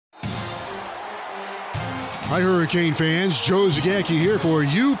Hi, Hurricane fans. Joe Zagacki here for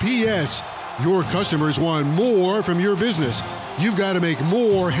UPS. Your customers want more from your business. You've got to make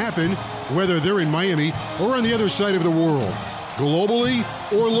more happen, whether they're in Miami or on the other side of the world. Globally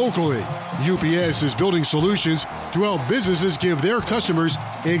or locally, UPS is building solutions to help businesses give their customers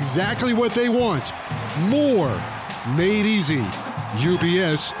exactly what they want. More made easy.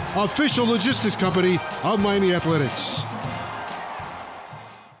 UPS, official logistics company of Miami Athletics.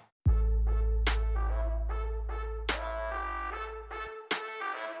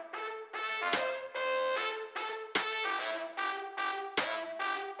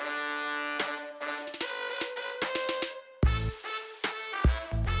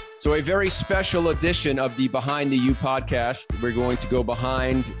 So a very special edition of the Behind the U podcast. We're going to go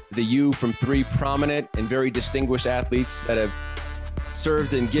behind the U from three prominent and very distinguished athletes that have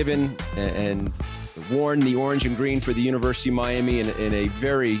served and given and worn the orange and green for the University of Miami in a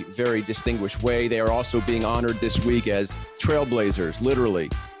very, very distinguished way. They are also being honored this week as Trailblazers, literally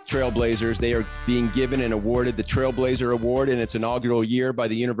Trailblazers. They are being given and awarded the Trailblazer Award in its inaugural year by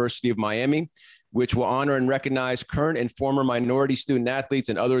the University of Miami, which will honor and recognize current and former minority student athletes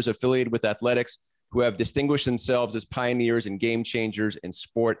and others affiliated with athletics who have distinguished themselves as pioneers and game changers in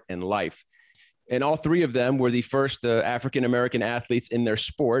sport and life. And all three of them were the first African-American athletes in their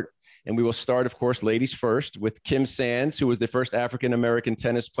sport. And we will start, of course, ladies first, with Kim Sands, who was the first African-American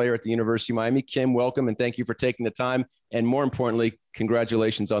tennis player at the University of Miami. Kim, welcome, and thank you for taking the time. And more importantly,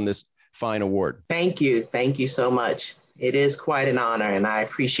 congratulations on this fine award. Thank you. Thank you so much. It is quite an honor, and I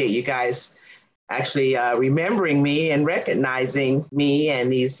appreciate you guys actually remembering me and recognizing me and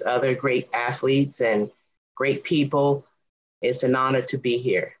these other great athletes and great people. It's an honor to be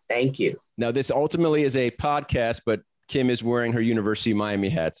here. Thank you. Now, this ultimately is a podcast, but Kim is wearing her University of Miami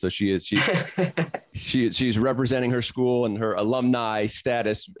hat. So she's representing her school and her alumni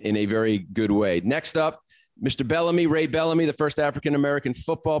status in a very good way. Next up, Mr. Bellamy, Ray Bellamy, the first African-American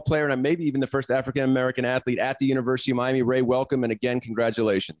football player, and maybe even the first African-American athlete at the University of Miami. Ray, welcome. And again,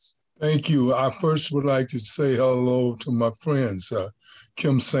 congratulations. Thank you. I first would like to say hello to my friends,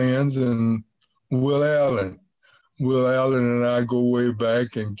 Kim Sands and Will Allen. Will Allen and I go way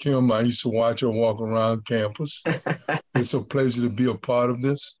back, and Kim, I used to watch her walk around campus. It's a pleasure to be a part of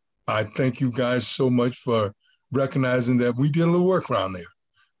this. I thank you guys so much for recognizing that we did a little work around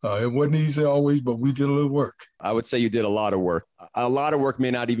there. It wasn't easy always, but we did a little work. I would say you did a lot of work. A lot of work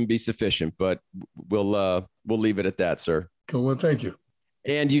may not even be sufficient, but we'll leave it at that, sir. Cool. Well, thank you.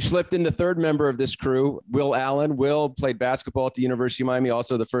 And you slipped in the third member of this crew, Will Allen. Will played basketball at the University of Miami,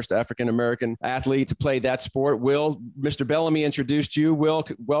 also the first African-American athlete to play that sport. Will, Mr. Bellamy introduced you. Will,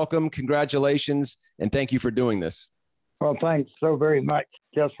 welcome, congratulations, and thank you for doing this. Well, thanks so very much.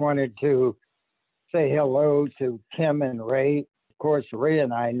 Just wanted to say hello to Kim and Ray. Of course, Ray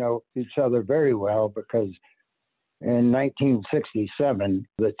and I know each other very well because in 1967,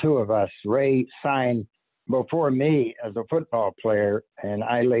 the two of us, Ray signed before me as a football player, and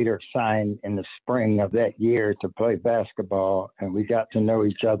I later signed in the spring of that year to play basketball, and we got to know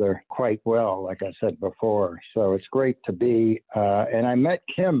each other quite well, like I said before. So it's great to be, and I met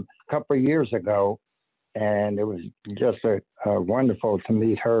Kim a couple of years ago, and it was just wonderful to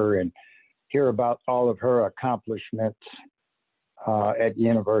meet her and hear about all of her accomplishments at the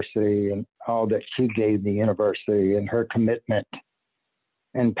university and all that she gave the university and her commitment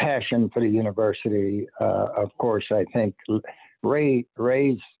and passion for the university. Of course, I think Ray's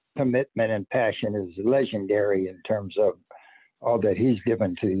commitment and passion is legendary in terms of all that he's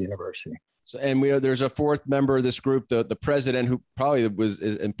given to the university. So, and there's a fourth member of this group, the president, who probably was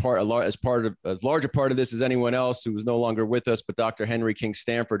as large a part of this as anyone else, who was no longer with us, but Dr. Henry King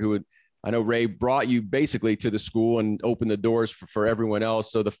Stanford, who I know Ray brought you basically to the school and opened the doors for everyone else.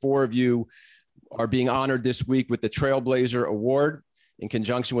 So the four of you are being honored this week with the Trailblazer Award in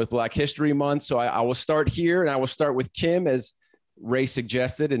conjunction with Black History Month. So I will start here, and I will start with Kim, as Ray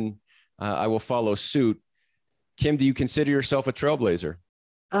suggested, and I will follow suit. Kim, do you consider yourself a Trailblazer?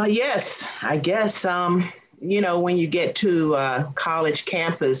 Yes, I guess, when you get to college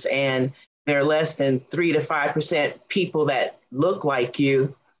campus and there are less than 3 to 5% people that look like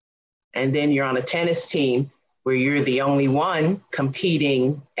you, and then you're on a tennis team where you're the only one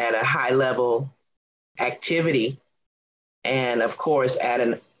competing at a high level activity, and of course, at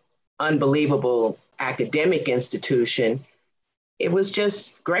an unbelievable academic institution, it was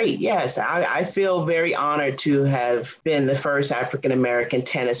just great. Yes, I feel very honored to have been the first African-American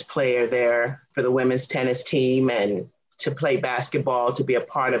tennis player there for the women's tennis team, and to play basketball, to be a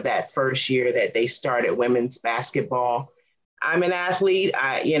part of that first year that they started women's basketball. I'm an athlete.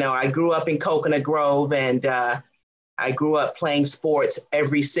 I grew up in Coconut Grove, and I grew up playing sports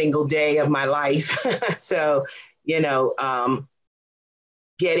every single day of my life. So,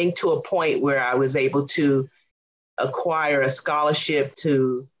 getting to a point where I was able to acquire a scholarship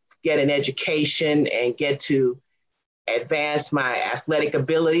to get an education and get to advance my athletic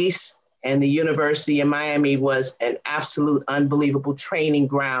abilities. And the University of Miami was an absolute unbelievable training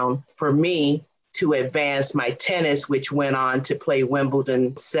ground for me to advance my tennis, which went on to play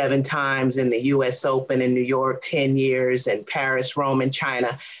Wimbledon 7 times, in the US Open in New York 10 years, and Paris, Rome, and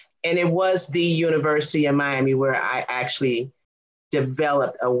China. And it was the University of Miami where I actually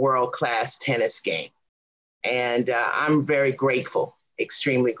developed a world-class tennis game. And I'm very grateful,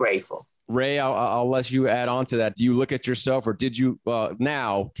 extremely grateful. Ray, I'll let you add on to that. Do you look at yourself, or did you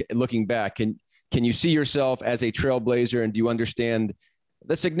now looking back, can you see yourself as a trailblazer, and do you understand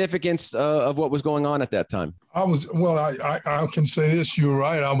the significance of what was going on at that time? I can say this, you're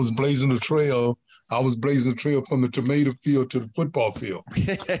right. I was blazing the trail. I was blazing the trail from the tomato field to the football field.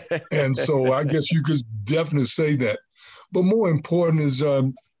 And so I guess you could definitely say that. But more important is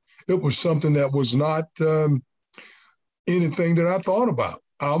it was something that was not anything that I thought about.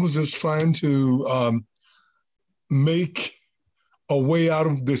 I was just trying to make a way out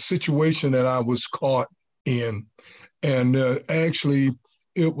of the situation that I was caught in. And actually,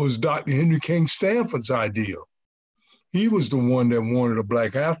 it was Dr. Henry King Stanford's idea. He was the one that wanted a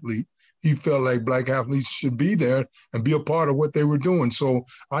Black athlete. He felt like Black athletes should be there and be a part of what they were doing. So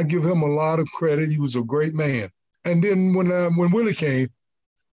I give him a lot of credit. He was a great man. And then when Willie came,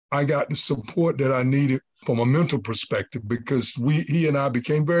 I got the support that I needed from a mental perspective, because he and I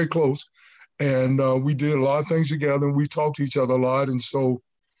became very close, and we did a lot of things together, and we talked to each other a lot. And so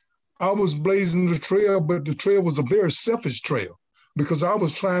I was blazing the trail, but the trail was a very selfish trail, because I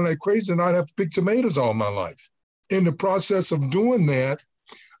was trying like crazy and I'd have to pick tomatoes all my life. In the process of doing that,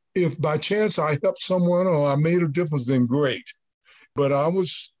 if by chance I helped someone or I made a difference, then great. But I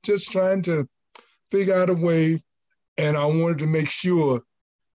was just trying to figure out a way, and I wanted to make sure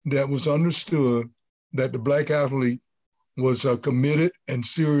that was understood that the Black athlete was a committed and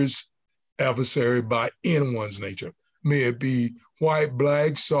serious adversary by anyone's nature. May it be white,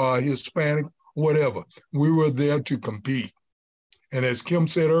 Black, Hispanic, whatever. We were there to compete. And as Kim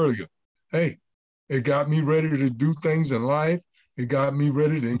said earlier, hey, it got me ready to do things in life. It got me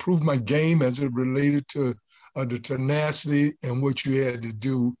ready to improve my game as it related to the tenacity and what you had to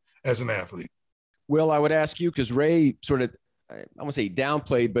do as an athlete. Will, I would ask you, because Ray sort of, I won't say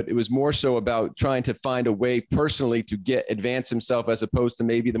downplayed, but it was more so about trying to find a way personally to advance himself, as opposed to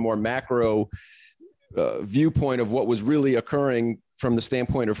maybe the more macro viewpoint of what was really occurring from the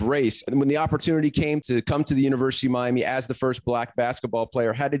standpoint of race. And when the opportunity came to come to the University of Miami as the first Black basketball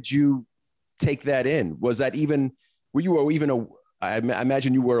player, how did you take that in? Was that even, I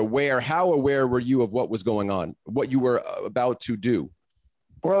imagine you were aware. How aware were you of what was going on, what you were about to do?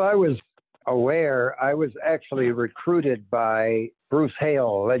 Well, I was aware. I was actually recruited by Bruce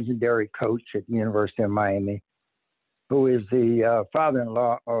Hale, a legendary coach at the University of Miami, who is the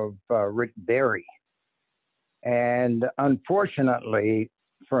father-in-law of Rick Barry. And unfortunately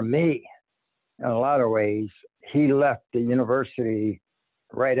for me, in a lot of ways, he left the university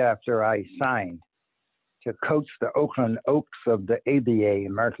right after I signed to coach the Oakland Oaks of the ABA,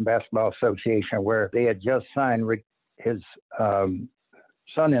 American Basketball Association, where they had just signed his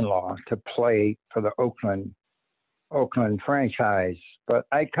son-in-law to play for the Oakland franchise. But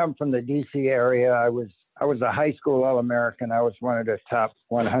I come from the DC area. I was a high school All-American. I was one of the top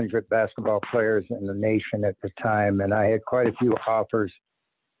 100 basketball players in the nation at the time, and I had quite a few offers.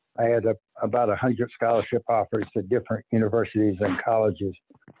 I had about 100 scholarship offers to different universities and colleges.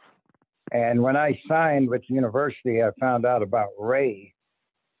 And when I signed with the university, I found out about Ray,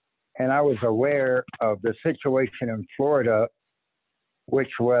 and I was aware of the situation in Florida,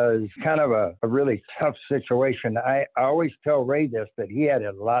 which was kind of a really tough situation. I always tell Ray this, that he had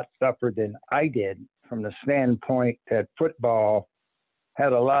a lot tougher than I did, from the standpoint that football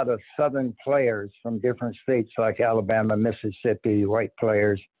had a lot of Southern players from different states like Alabama, Mississippi, white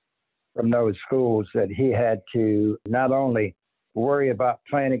players from those schools, that he had to not only worry about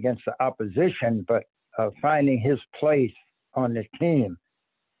playing against the opposition, but finding his place on the team.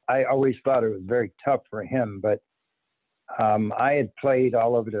 I always thought it was very tough for him, but I had played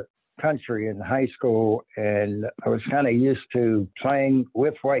all over the country in high school, and I was kind of used to playing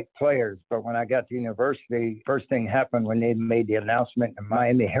with white players. But when I got to university, first thing happened when they made the announcement in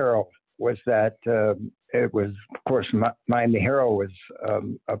Miami Herald was that it was, of course, Miami Herald was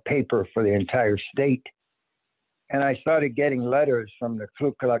a paper for the entire state. And I started getting letters from the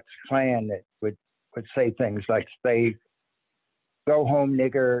Ku Klux Klan that would say things like, "Stay, go home,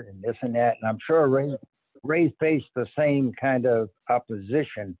 nigger," and this and that. And I'm sure Ray Ray faced the same kind of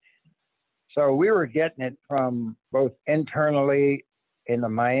opposition. So we were getting it from both internally in the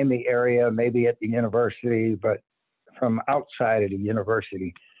Miami area, maybe at the university, but from outside of the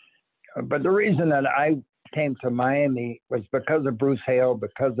university. But the reason that I came to Miami was because of Bruce Hale,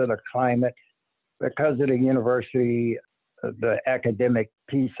 because of the climate, because of the university, the academic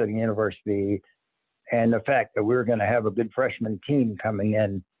piece of the university, and the fact that we were going to have a good freshman team coming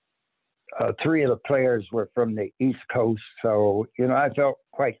in. 3 of the players were from the East Coast. So, I felt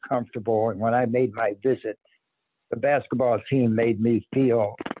quite comfortable. And when I made my visit, the basketball team made me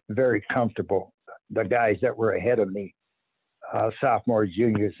feel very comfortable. The guys that were ahead of me, sophomores,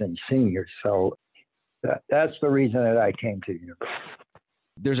 juniors, and seniors. So that's the reason that I came to the university.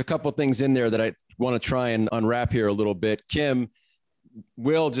 There's a couple things in there that I want to try and unwrap here a little bit. Kim,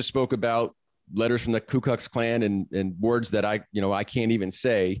 Will just spoke about letters from the Ku Klux Klan and words that I can't even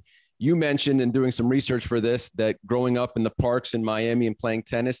say. You mentioned in doing some research for this that growing up in the parks in Miami and playing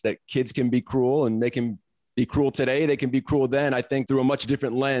tennis, that kids can be cruel, and they can be cruel today. They can be cruel then, I think, through a much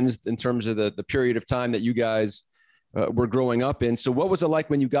different lens in terms of the period of time that you guys were growing up in. So what was it like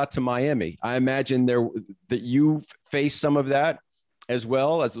when you got to Miami? I imagine that you faced some of that as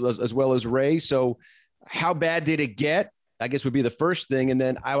well as Ray. So how bad did it get, I guess, would be the first thing. And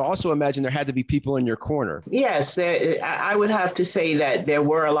then I also imagine there had to be people in your corner. Yes, I would have to say that there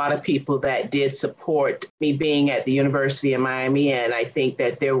were a lot of people that did support me being at the University of Miami. And I think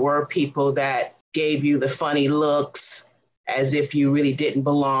that there were people that gave you the funny looks as if you really didn't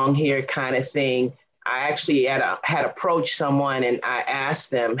belong here kind of thing. I actually had approached someone and I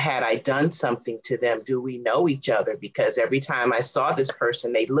asked them, had I done something to them? Do we know each other? Because every time I saw this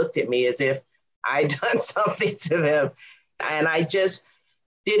person, they looked at me as if I'd done something to them. And I just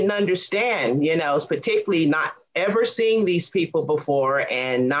didn't understand, particularly not ever seeing these people before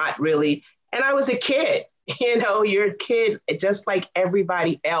and not really. And I was a kid, you're a kid just like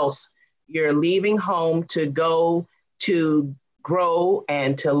everybody else. You're leaving home to go to grow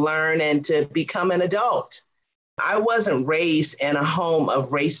and to learn and to become an adult. I wasn't raised in a home of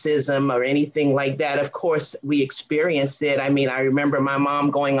racism or anything like that. Of course, we experienced it. I mean, I remember my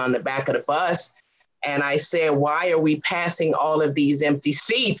mom going on the back of the bus and I said, why are we passing all of these empty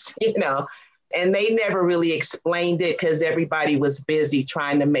seats, And they never really explained it because everybody was busy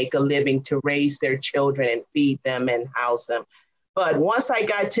trying to make a living to raise their children and feed them and house them. But once I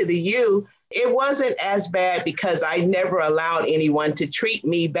got to the U, it wasn't as bad because I never allowed anyone to treat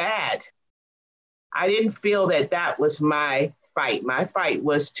me bad. I didn't feel that was my fight. My fight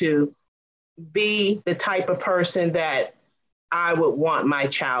was to be the type of person that I would want my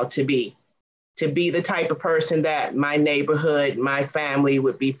child to be the type of person that my neighborhood, my family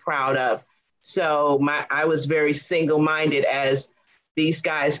would be proud of. So I was very single-minded, as these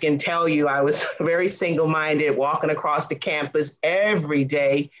guys can tell you. I was very single-minded, walking across the campus every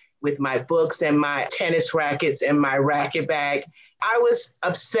day with my books and my tennis rackets and my racket bag. I was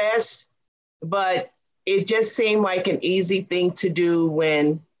obsessed, but it just seemed like an easy thing to do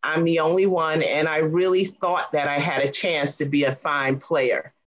when I'm the only one. And I really thought that I had a chance to be a fine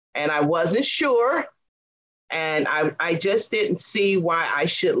player. And I wasn't sure. And I just didn't see why I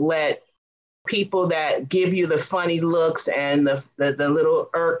should let people that give you the funny looks and the little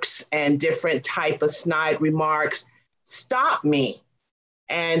irks and different type of snide remarks stop me.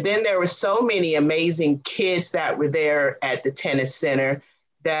 And then there were so many amazing kids that were there at the tennis center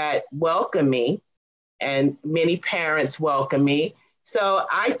that welcomed me, and many parents welcomed me. So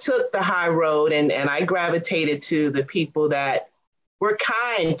I took the high road and I gravitated to the people that were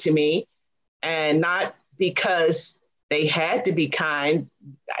kind to me, and not because they had to be kind.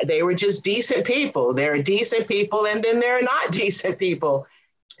 They were just decent people. There are decent people, and then there are not decent people.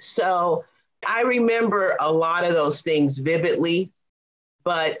 So I remember a lot of those things vividly,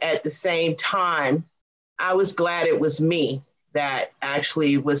 but at the same time, I was glad it was me that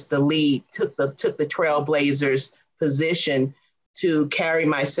actually was the lead, took the Trailblazers position to carry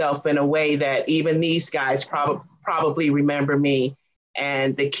myself in a way that even these guys probably remember me.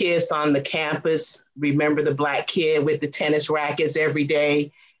 And the kids on the campus remember the Black kid with the tennis rackets every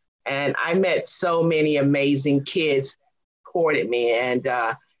day. And I met so many amazing kids that supported me. And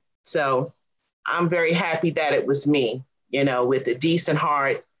so I'm very happy that it was me, with a decent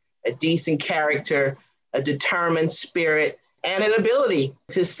heart, a decent character, a determined spirit, and an ability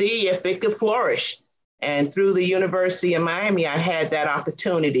to see if it could flourish. And through the University of Miami, I had that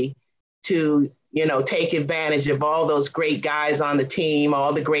opportunity to take advantage of all those great guys on the team,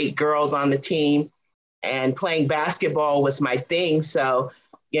 all the great girls on the team, and playing basketball was my thing. So,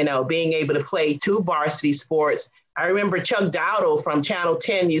 being able to play 2 varsity sports. I remember Chuck Dowdle from Channel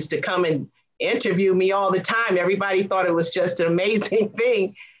 10 used to come and interview me all the time. Everybody thought it was just an amazing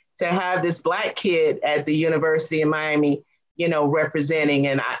thing to have this Black kid at the University of Miami, you know, representing.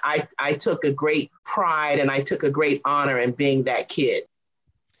 And I took a great pride and I took a great honor in being that kid.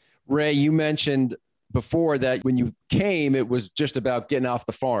 Ray, you mentioned before that when you came, it was just about getting off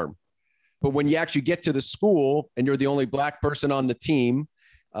the farm. But when you actually get to the school and you're the only Black person on the team,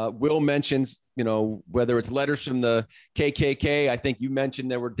 Will mentions, you know, whether it's letters from the KKK, I think you mentioned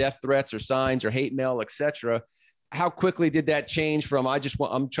there were death threats or signs or hate mail, etc. How quickly did that change from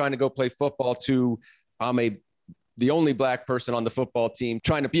I'm trying to go play football to the only Black person on the football team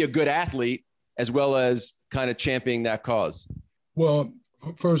trying to be a good athlete as well as kind of championing that cause? Well,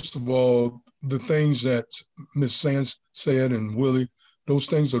 first of all, the things that Ms. Sands said and Willie, those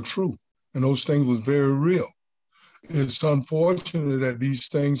things are true. And those things was very real. It's unfortunate that these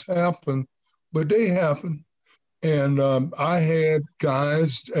things happen, but they happen. And I had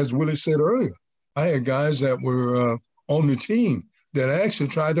guys, as Willie said earlier, I had guys that were on the team that actually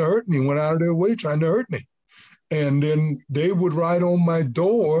tried to hurt me, went out of their way trying to hurt me. And then they would write on my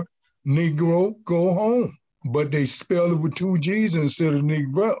door, Negro, go home. But they spelled it with 2 G's instead of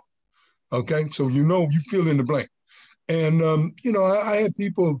Negro. Okay, so you know, you fill in the blank. And, you know, I had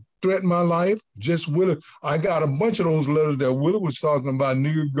people threaten my life. Just Willie. I got a bunch of those letters that Willie was talking about.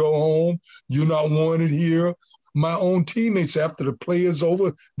 Nigga, go home. You're not wanted here. My own teammates, after the play is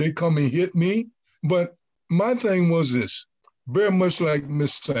over, they come and hit me. But my thing was this, very much like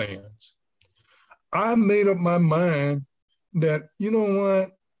Miss Sands. I made up my mind that, you know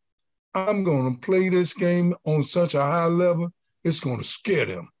what? I'm going to play this game on such a high level, it's going to scare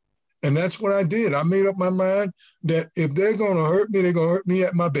them. And that's what I did. I made up my mind that if they're going to hurt me, they're going to hurt me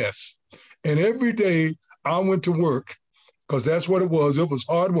at my best. And every day I went to work, because that's what it was. It was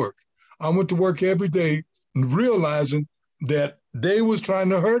hard work. I went to work every day realizing that they was trying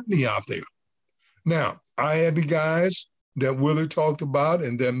to hurt me out there. Now, I had the guys that Willie talked about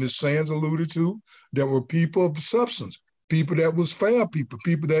and that Ms. Sands alluded to that were people of substance, people that was fair people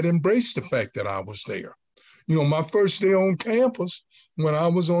that embraced the fact that I was there. You know, my first day on campus, when I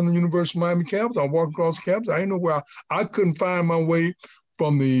was on the University of Miami campus, I walked across the campus. I didn't know where I couldn't find my way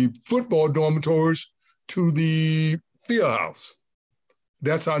from the football dormitories to the field house.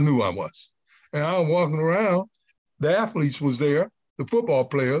 That's how I knew I was. And I was walking around. The athletes was there, the football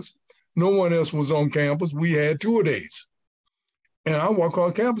players. No one else was on campus. We had tour days. And I walked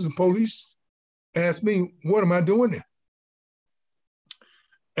across campus and police asked me, what am I doing there?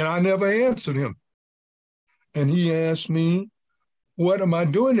 And I never answered him. And he asked me, what am I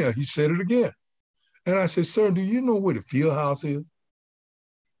doing there? He said it again. And I said, sir, do you know where the field house is?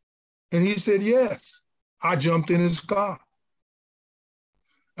 And he said, yes. I jumped in his car.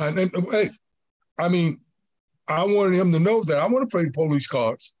 And hey, I mean, I wanted him to know that I want to play the police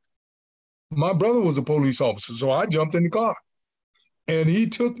cars. My brother was a police officer, so I jumped in the car. And he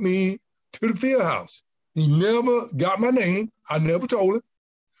took me to the field house. He never got my name. I never told him.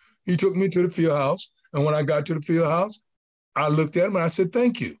 He took me to the field house. And when I got to the field house, I looked at him and I said,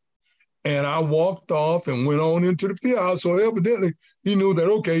 thank you. And I walked off and went on into the field house. So evidently he knew that,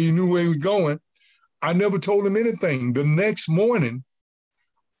 okay, he knew where he was going. I never told him anything. The next morning,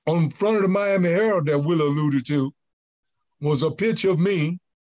 on front of the Miami Herald that Will alluded to, was a picture of me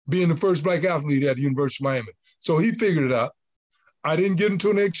being the first Black athlete at the University of Miami. So he figured it out. I didn't get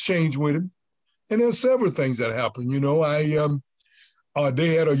into an exchange with him. And there's several things that happened. You know, they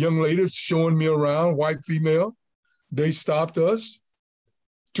had a young lady showing me around, white female. They stopped us,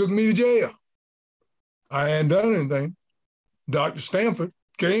 took me to jail. I hadn't done anything. Dr. Stanford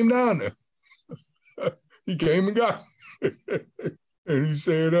came down there. He came and got me. And he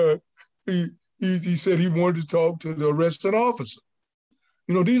said, he said he wanted to talk to the arresting officer.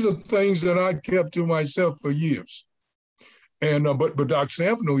 You know, these are things that I kept to myself for years. And but Dr.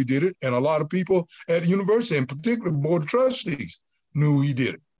 Stanford knew he did it, and a lot of people at the university, in particular, the Board of Trustees, knew he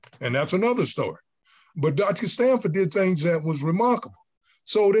did it. And that's another story. But Dr. Stanford did things that was remarkable.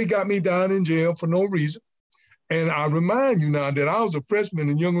 So they got me down in jail for no reason. And I remind you now that I was a freshman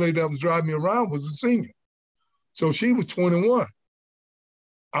and the young lady that was driving me around was a senior. So she was 21.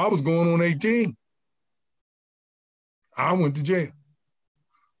 I was going on 18. I went to jail.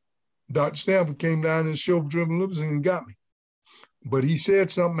 Dr. Stanford came down in his chauffeur-driven limousine and got me. But he said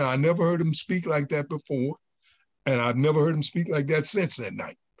something, I never heard him speak like that before. And I've never heard him speak like that since that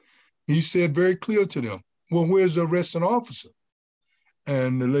night. He said very clear to them, well, where's the arresting officer?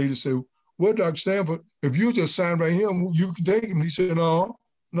 And the lady said, well, Dr. Stanford, if you just sign right here, you can take him. He said,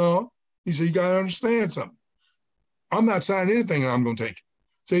 no. He said, you got to understand something. I'm not signing anything and I'm going to take it.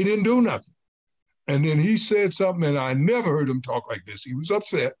 So he didn't do nothing. And then he said something, and I never heard him talk like this. He was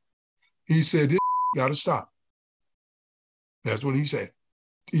upset. He said, this got to stop. That's what he said.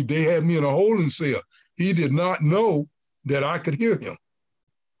 They had me in a holding cell. He did not know that I could hear him.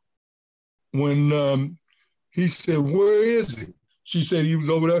 When he said, where is he? She said he was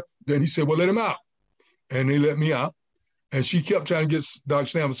over there. Then he said, well, let him out. And they let me out. And she kept trying to get Dr.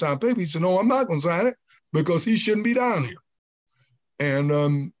 Stanford to sign paper. He said, no, I'm not going to sign it because he shouldn't be down here.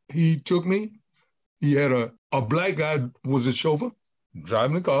 And he took me. He had a black guy was a chauffeur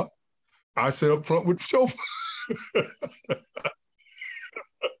driving the car. I sat up front with the chauffeur.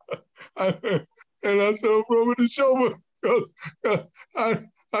 And I sat up front with the chauffeur because I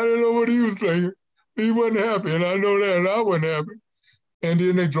didn't know what he was thinking. He wasn't happy, and I know that, and I wasn't happy. And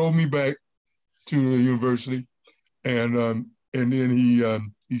then they drove me back to the university, and then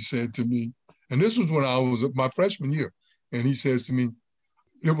he said to me, and this was when I was my freshman year, and he says to me,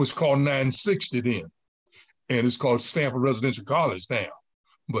 it was called 960 then, and it's called Stanford Residential College now,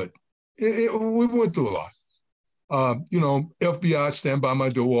 but we went through a lot. FBI stand by my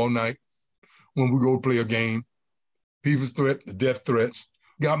door all night when we go play a game. People's threat, the death threats.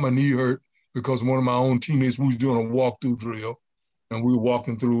 Got my knee hurt because one of my own teammates, we was doing a walkthrough drill, and we were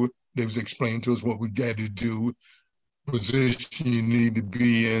walking through it. They was explaining to us what we had to do, position you need to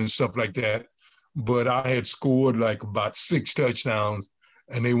be in, stuff like that. But I had scored like about 6 touchdowns,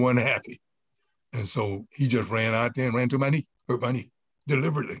 and they weren't happy. And so he just ran out there and ran to my knee, hurt my knee,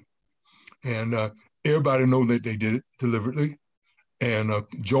 deliberately. And everybody knows that they did it deliberately. And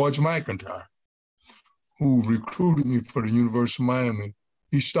George McIntyre, who recruited me for the University of Miami,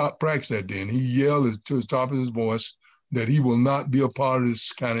 he stopped practice that day, and he yelled to the top of his voice that he will not be a part of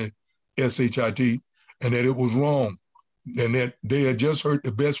this kind of SHIT, and that it was wrong, and that they had just hurt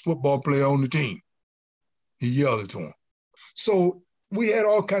the best football player on the team. He yelled it to him. So we had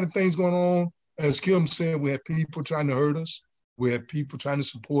all kind of things going on. As Kim said, we had people trying to hurt us. We had people trying to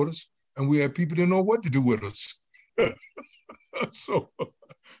support us, and we had people that didn't know what to do with us. So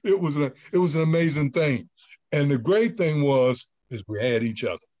it was an amazing thing. And the great thing is we had each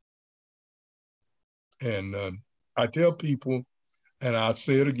other. And I tell people, and I'll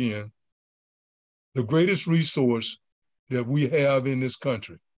say it again, the greatest resource that we have in this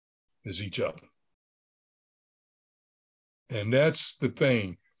country is each other. And that's the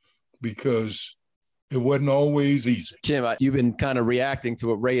thing, because it wasn't always easy. Kim, you've been kind of reacting to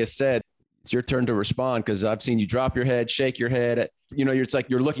what Ray has said. It's your turn to respond, because I've seen you drop your head, shake your head. It's like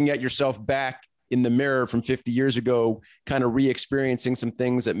you're looking at yourself back in the mirror from 50 years ago, kind of re-experiencing some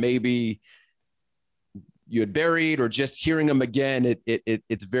things that maybe you had buried, or just hearing them again.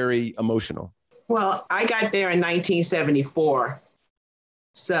 It's very emotional. Well, I got there in 1974.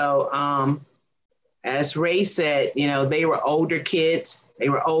 So as Ray said, they were older kids. They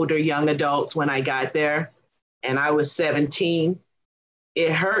were older young adults when I got there, and I was 17.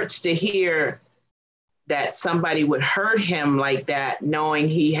 It hurts to hear that somebody would hurt him like that, knowing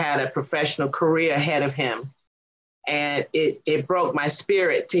he had a professional career ahead of him. And it broke my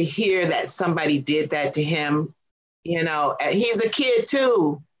spirit to hear that somebody did that to him. He's a kid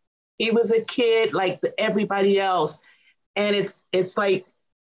too. He was a kid like everybody else. And it's like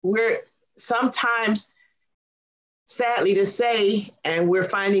we're sometimes, sadly to say, and we're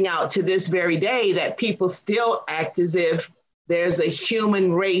finding out to this very day that people still act as if there's a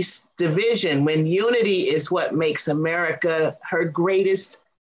human race division, when unity is what makes America her greatest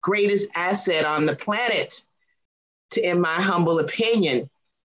asset on the planet, in my humble opinion.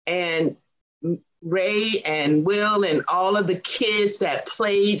 And Ray and Will and all of the kids that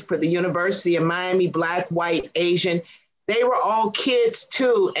played for the University of Miami, Black, white, Asian, they were all kids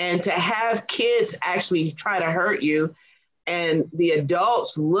too. And to have kids actually try to hurt you, and the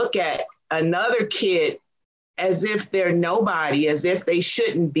adults look at another kid as if they're nobody, as if they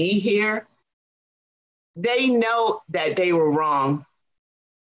shouldn't be here, they know that they were wrong.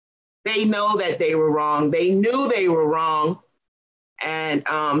 They know that they were wrong. They knew they were wrong. And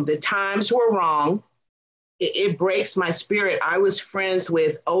the times were wrong. It breaks my spirit. I was friends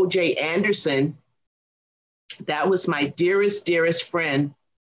with O.J. Anderson. That was my dearest, dearest friend.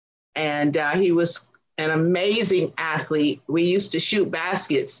 And he was an amazing athlete. We used to shoot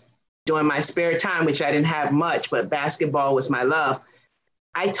baskets during my spare time, which I didn't have much, but basketball was my love.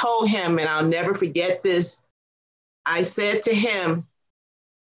 I told him, and I'll never forget this, I said to him,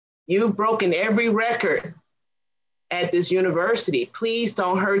 "You've broken every record at this university. Please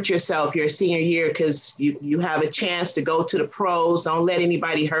don't hurt yourself your senior year, because you have a chance to go to the pros. Don't let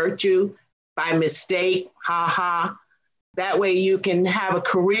anybody hurt you by mistake, That way you can have a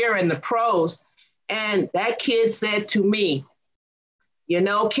career in the pros." And that kid said to me,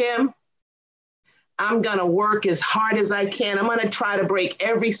 "Kim, I'm going to work as hard as I can. I'm going to try to break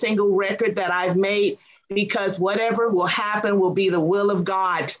every single record that I've made, because whatever will happen will be the will of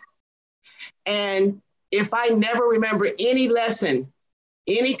God. And if I never remember any lesson,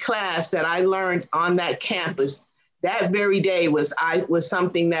 any class that I learned on that campus, that very day was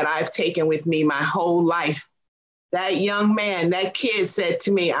something that I've taken with me my whole life. That young man, that kid said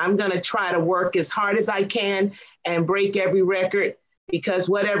to me, I'm going to try to work as hard as I can and break every record, because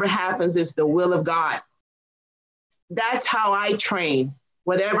whatever happens is the will of God. That's how I train.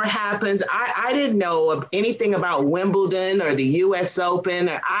 Whatever happens, I didn't know anything about Wimbledon or the US Open.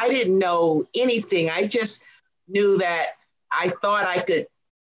 I didn't know anything. I just knew that I thought I could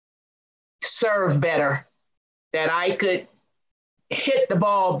serve better, that I could hit the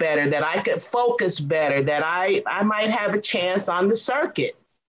ball better, that I could focus better, that I might have a chance on the circuit.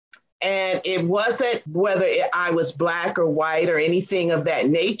 And it wasn't whether I was Black or white or anything of that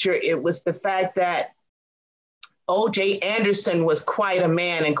nature. It was the fact that O.J. Anderson was quite a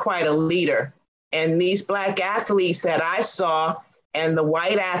man and quite a leader. And these Black athletes that I saw and the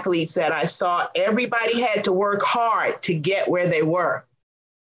white athletes that I saw, everybody had to work hard to get where they were.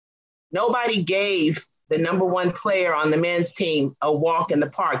 Nobody gave the number one player on the men's team a walk in the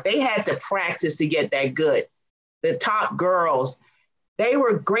park. They had to practice to get that good. The top girls, they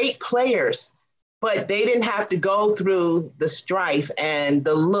were great players, but they didn't have to go through the strife and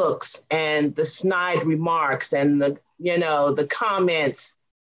the looks and the snide remarks and the comments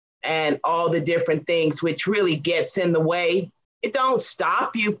and all the different things, which really gets in the way. It don't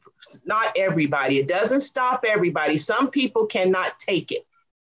stop you. Not everybody. It doesn't stop everybody. Some people cannot take it.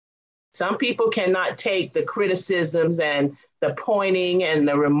 Some people cannot take the criticisms and the pointing and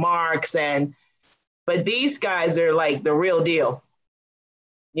the remarks, but these guys are like the real deal,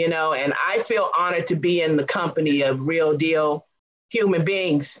 and I feel honored to be in the company of real deal human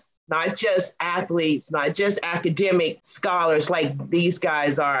beings, not just athletes, not just academic scholars like these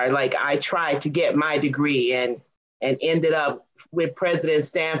guys are. Like, I tried to get my degree and ended up with President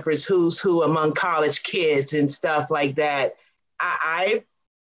Stanford's Who's Who among college kids and stuff like that. I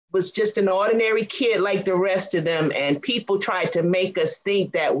was just an ordinary kid like the rest of them, and people tried to make us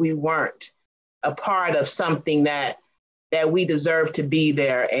think that we weren't a part of something that we deserve to be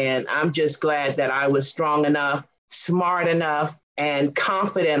there. And I'm just glad that I was strong enough, smart enough, and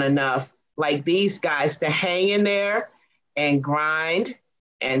confident enough, like these guys, to hang in there and grind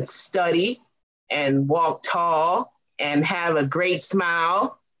and study and walk tall and have a great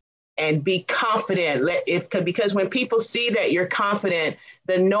smile and be confident. Because when people see that you're confident,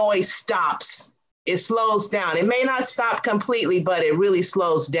 the noise stops. It slows down. It may not stop completely, but it really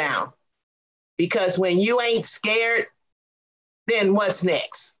slows down. Because when you ain't scared, then what's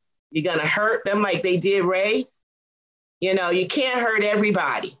next? You're going to hurt them like they did Ray? You can't hurt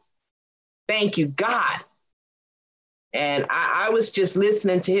everybody. Thank you, God. And I was just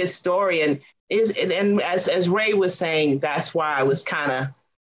listening to his story. And as Ray was saying, that's why I was kind of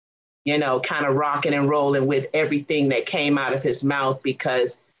rocking and rolling with everything that came out of his mouth,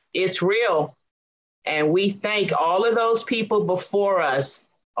 because it's real. And we thank all of those people before us,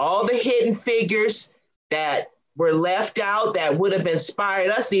 all the hidden figures that were left out that would have inspired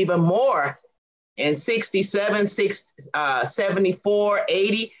us even more. In 67, 74,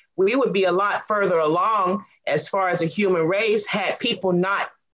 80, we would be a lot further along as far as a human race had people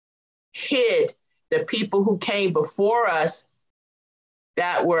not hid the people who came before us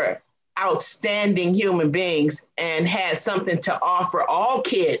that were outstanding human beings and had something to offer all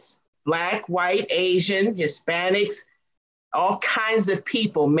kids, Black, white, Asian, Hispanics, all kinds of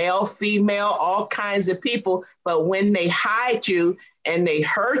people, male, female, all kinds of people. But when they hide you and they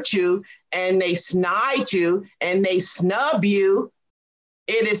hurt you and they snide you and they snub you,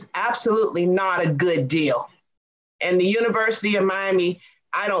 it is absolutely not a good deal. And the University of Miami,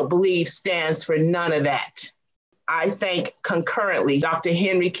 I don't believe, stands for none of that. I thank concurrently Dr.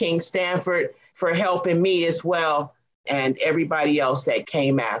 Henry King Stanford for helping me as well, and everybody else that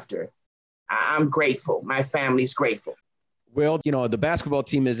came after. I'm grateful. My family's grateful. Well, the basketball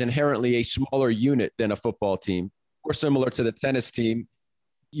team is inherently a smaller unit than a football team, or similar to the tennis team.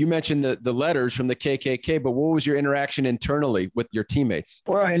 You mentioned the letters from the KKK, but what was your interaction internally with your teammates?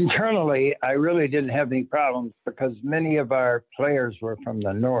 Well, internally, I really didn't have any problems because many of our players were from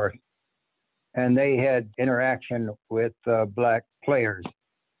the North, and they had interaction with Black players.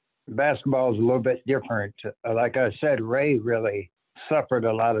 Basketball is a little bit different. Like I said, Ray really suffered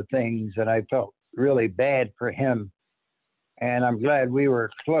a lot of things, and I felt really bad for him. And I'm glad we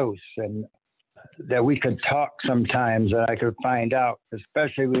were close and that we could talk sometimes, and I could find out,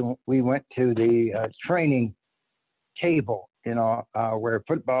 especially when we went to the training table, where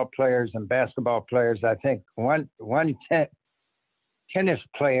football players and basketball players, I think one tennis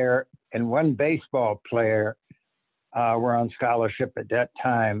player and one baseball player were on scholarship at that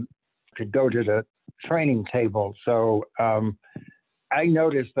time, could go to the training table. So I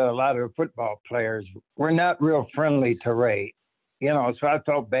noticed that a lot of football players were not real friendly to Ray, so I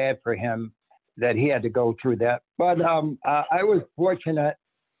felt bad for him that he had to go through that. But I was fortunate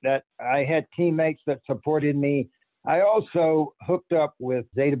that I had teammates that supported me. I also hooked up with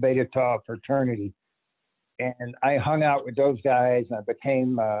Zeta Beta Tau fraternity, and I hung out with those guys.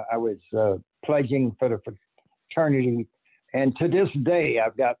 I was pledging for the fraternity. And to this day,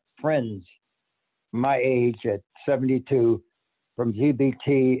 I've got friends my age at 72 from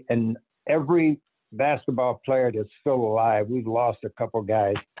GBT, and every basketball player that's still alive, we've lost a couple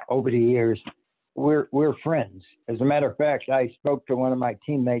guys over the years. We're friends. As a matter of fact, I spoke to one of my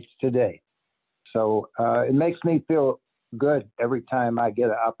teammates today. So it makes me feel good every time I get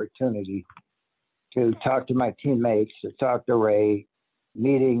an opportunity to talk to my teammates, to talk to Ray.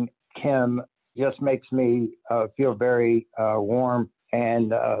 Meeting Kim just makes me feel very warm.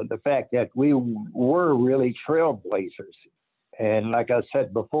 And the fact that we were really trailblazers. And like I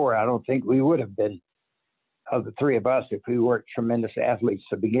said before, I don't think we would have been, of the three of us, if we weren't tremendous athletes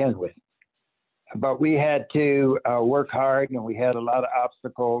to begin with. But we had to work hard, and we had a lot of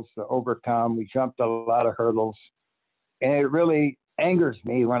obstacles to overcome. We jumped a lot of hurdles. And it really angers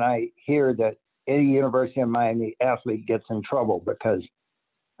me when I hear that any University of Miami athlete gets in trouble, because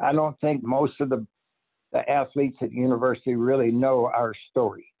I don't think most of the athletes at the university really know our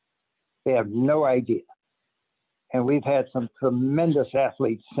story. They have no idea. And we've had some tremendous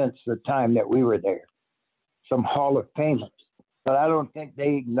athletes since the time that we were there, some Hall of Famers. But I don't think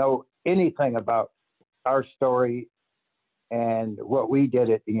they know anything about our story and what we did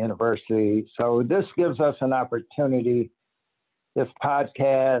at the university. So this gives us an opportunity, this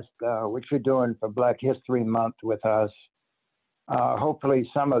podcast, which we're doing for Black History Month with us.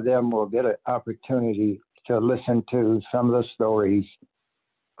 Hopefully some of them will get an opportunity to listen to some of the stories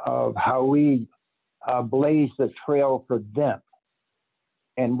of how we blazed the trail for them.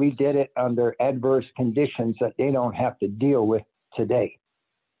 And we did it under adverse conditions that they don't have to deal with today.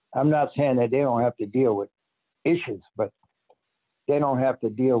 I'm not saying that they don't have to deal with issues, but they don't have to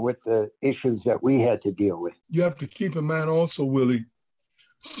deal with the issues that we had to deal with. You have to keep in mind also, Willie,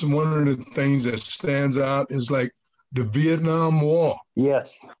 one of the things that stands out is like the Vietnam War. Yes.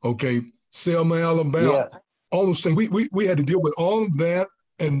 Okay. Selma, Alabama. Yes. All those things. We had to deal with all of that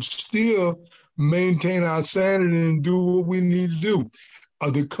and still maintain our sanity and do what we need to do.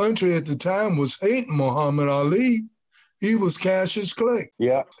 The country at the time was hating Muhammad Ali. He was Cassius Clay.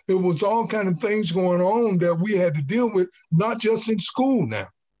 Yeah. It was all kind of things going on that we had to deal with, not just in school now.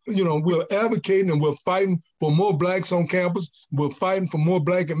 We're advocating and we're fighting for more blacks on campus. We're fighting for more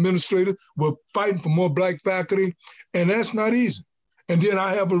black administrators. We're fighting for more black faculty. And that's not easy. And then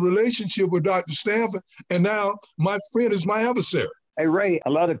I have a relationship with Dr. Stanford, and now my friend is my adversary. Hey, Ray, a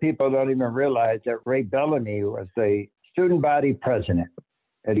lot of people don't even realize that Ray Bellamy was the student body president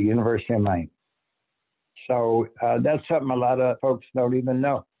at the University of Miami. So that's something a lot of folks don't even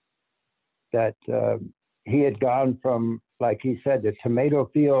know, that he had gone from, like he said, the tomato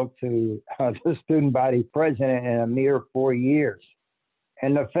field to the student body president in a mere 4 years.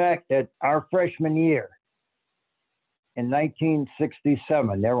 And the fact that our freshman year in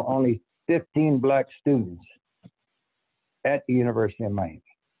 1967, there were only 15 black students at the University of Miami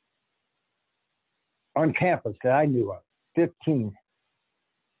on campus that I knew of, 15.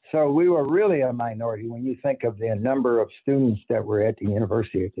 So we were really a minority when you think of the number of students that were at the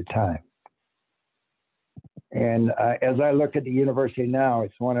university at the time. And as I look at the university now,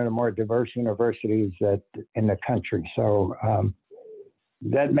 it's one of the more diverse universities in the country. So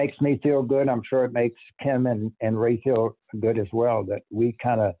that makes me feel good. I'm sure it makes Kim and Ray feel good as well, that we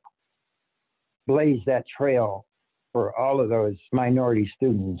kind of blaze that trail for all of those minority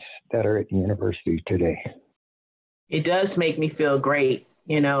students that are at the university today. It does make me feel great.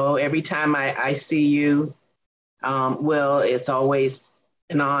 Every time I see you, Will, it's always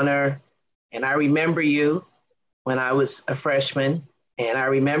an honor. And I remember you when I was a freshman, and I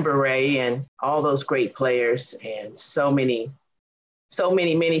remember Ray and all those great players, and so many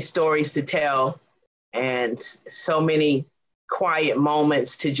stories to tell, and so many quiet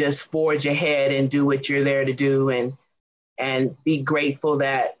moments to just forge ahead and do what you're there to do, and be grateful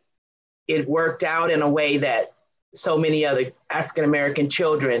that it worked out in a way that so many other African-American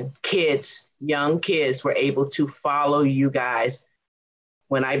children, young kids were able to follow you guys.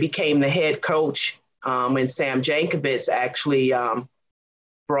 When I became the head coach, and Sam Jankovich actually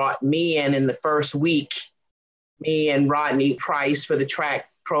brought me in the first week, me and Rodney Price for the track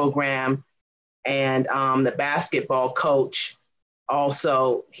program, and the basketball coach.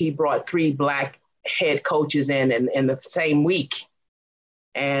 Also, he brought 3 Black head coaches in the same week.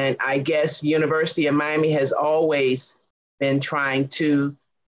 And I guess University of Miami has always been trying to,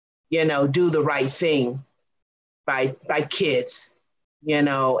 do the right thing by kids,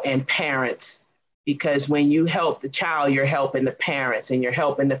 and parents. Because when you help the child, you're helping the parents and you're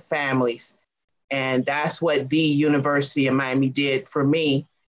helping the families. And that's what the University of Miami did for me.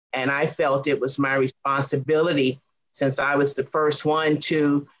 And I felt it was my responsibility, since I was the first one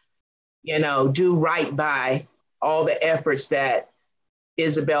to, do right by all the efforts that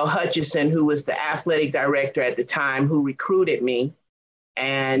Isabel Hutchison, who was the athletic director at the time, who recruited me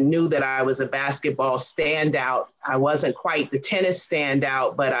and knew that I was a basketball standout. I wasn't quite the tennis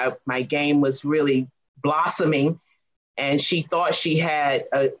standout, but my game was really blossoming. And she thought she had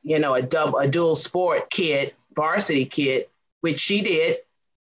a dual sport kid, varsity kid, which she did,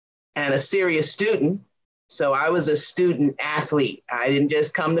 and a serious student. So I was a student athlete. I didn't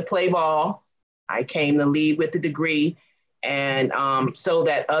just come to play ball. I came to lead with a degree, and so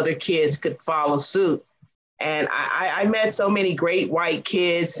that other kids could follow suit. And I met so many great white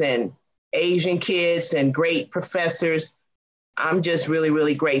kids and Asian kids and great professors. I'm just really,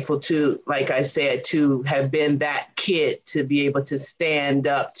 really grateful to, like I said, to have been that kid, to be able to stand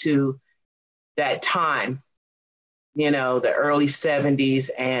up to that time, the early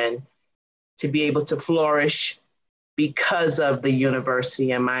 70s, and to be able to flourish because of the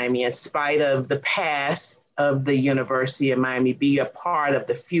University of Miami, in spite of the past of the University of Miami, be a part of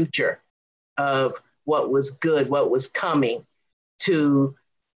the future of what was good, what was coming to,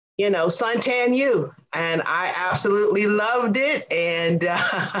 Suntan U. And I absolutely loved it. And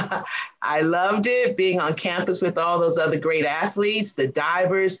I loved it being on campus with all those other great athletes, the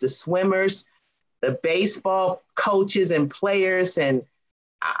divers, the swimmers, the baseball coaches and players. And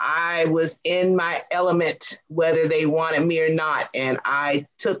I was in my element, whether they wanted me or not. And I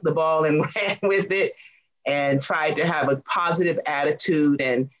took the ball and ran with it and tried to have a positive attitude.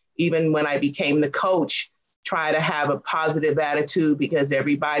 And even when I became the coach, try to have a positive attitude, because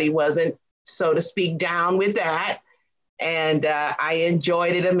everybody wasn't, so to speak, down with that. And I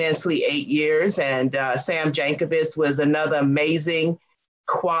enjoyed it immensely, 8 years. And Sam Jankovich was another amazing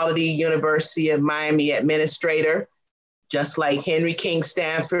quality University of Miami administrator, just like Henry King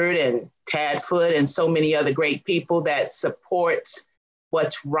Stanford and Tad Foote and so many other great people that supports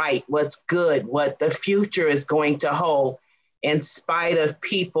what's right, what's good, what the future is going to hold, in spite of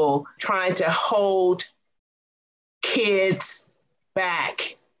people trying to hold kids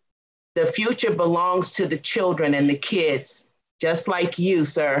back. The future belongs to the children and the kids, just like you,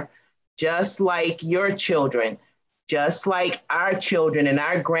 sir, just like your children, just like our children and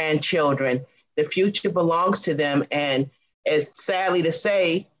our grandchildren. The future belongs to them. And as sadly to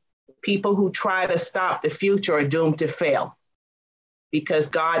say, people who try to stop the future are doomed to fail, because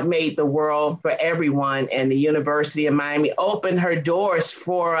God made the world for everyone, and the University of Miami opened her doors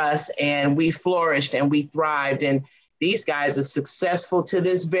for us, and we flourished and we thrived. And these guys are successful to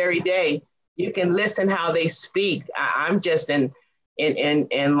this very day. You can listen how they speak. I'm just in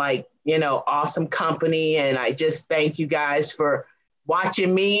like, awesome company. And I just thank you guys for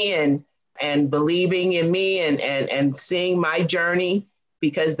watching me and believing in me and seeing my journey,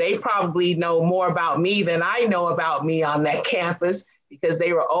 because they probably know more about me than I know about me on that campus, because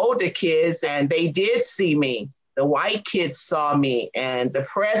they were older kids and they did see me. The white kids saw me and the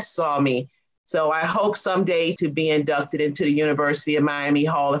press saw me. So I hope someday to be inducted into the University of Miami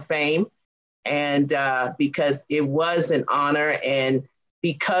Hall of Fame. And because it was an honor, and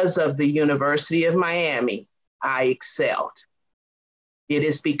because of the University of Miami, I excelled. It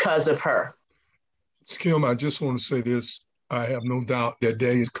is because of her. Kim, I just want to say this. I have no doubt that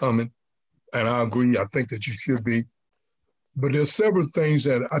day is coming, and I agree. I think that you should be. But there's several things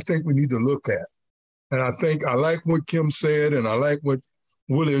that I think we need to look at. And I think I like what Kim said, and I like what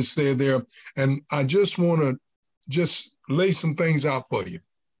Willie said there. And I just want to just lay some things out for you.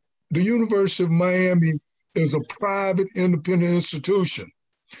 The University of Miami is a private, independent institution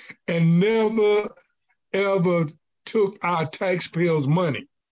and never, ever took our taxpayers' money,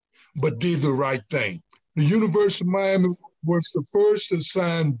 but did the right thing. The University of Miami was the first to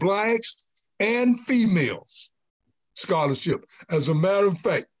assign Blacks and females scholarship. As a matter of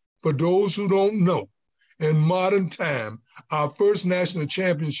fact, for those who don't know, in modern time, our first national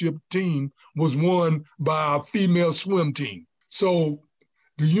championship team was won by our female swim team. So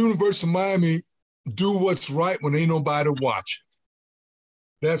the University of Miami do what's right when ain't nobody watching.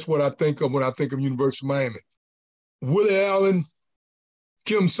 That's what I think of when I think of University of Miami. Willie Allen,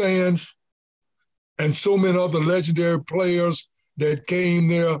 Kim Sands, and so many other legendary players that came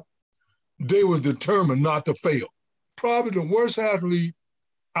there, they were determined not to fail. Probably the worst athlete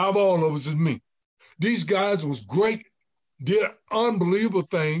out of all of us is me. These guys was great, did unbelievable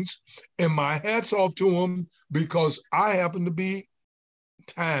things, and my hat's off to them because I happened to be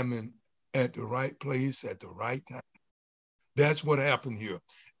timing at the right place at the right time. That's what happened here.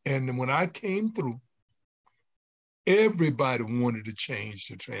 And when I came through, everybody wanted to change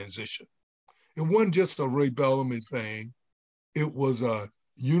the transition. It wasn't just a Ray Bellamy thing. It was a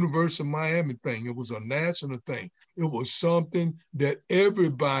University of Miami thing. It was a national thing. It was something that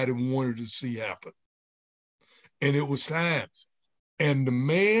everybody wanted to see happen. And it was time. And the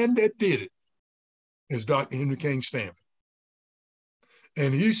man that did it is Dr. Henry King Stanford.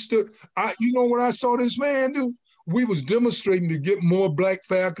 And he stood, what I saw this man do? We was demonstrating to get more Black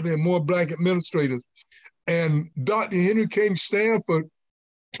faculty and more Black administrators. And Dr. Henry King Stanford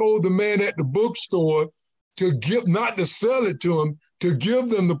told the man at the bookstore to give, not to sell it to him, to give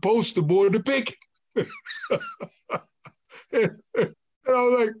them the poster board to pick it. And I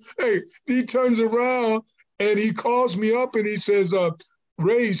was like, hey, he turns around and he calls me up and he says,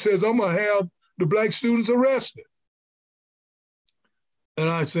 Ray says, I'm going to have the Black students arrested. And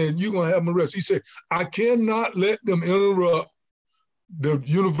I said, you're going to have them arrested. He said, I cannot let them interrupt the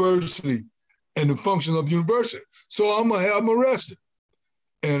university and the function of the university. So I'm going to have them arrested.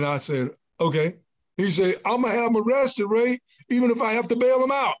 And I said, okay. He said, I'm going to have them arrested, Ray, even if I have to bail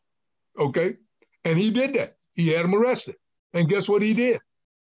them out. Okay. And he did that. He had them arrested. And guess what he did?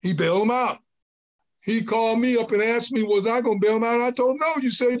 He bailed them out. He called me up and asked me, was I going to bail them out? And I told him, no,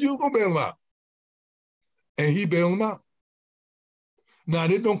 you said you were going to bail them out. And he bailed them out. Now,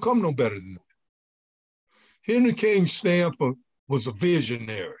 it don't come no better than that. Henry King Stanford was a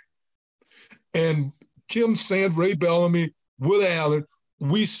visionary. And Kim Sands, Ray Bellamy, Will Allen,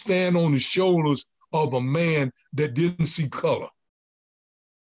 we stand on the shoulders of a man that didn't see color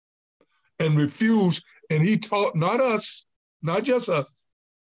and refused. And he taught not us, not just us,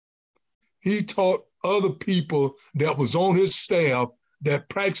 he taught other people that was on his staff that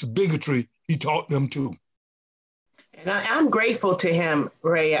practiced bigotry, he taught them too. And I'm grateful to him,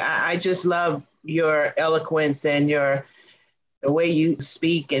 Ray. I just love your eloquence and the way you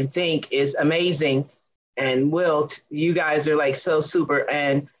speak and think is amazing. And Will, you guys are like so super.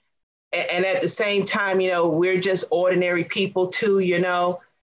 And at the same time, we're just ordinary people too,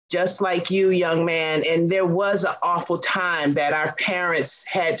 just like you, young man. And there was an awful time that our parents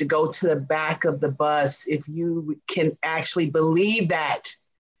had to go to the back of the bus. If you can actually believe that,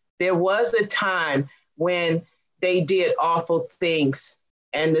 there was a time when they did awful things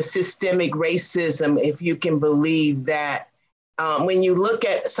and the systemic racism, if you can believe that. When you look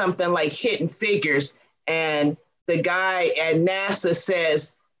at something like Hidden Figures and the guy at NASA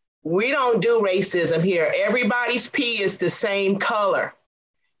says, we don't do racism here. Everybody's pee is the same color.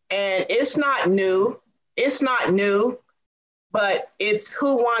 And it's not new. It's not new, but it's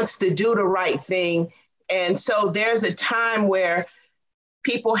who wants to do the right thing. And so there's a time where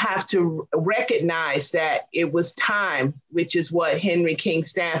people have to recognize that it was time, which is what Henry King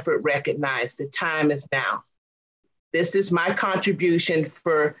Stanford recognized. The time is now. This is my contribution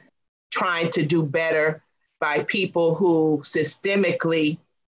for trying to do better by people who systemically,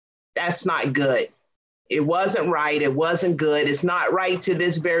 that's not good. It wasn't right. It wasn't good. It's not right to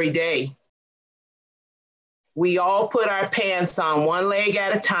this very day. We all put our pants on one leg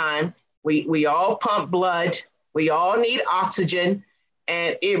at a time. We all pump blood. We all need oxygen.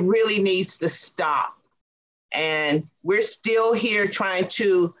 And it really needs to stop. And we're still here trying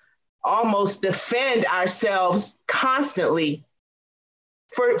to almost defend ourselves constantly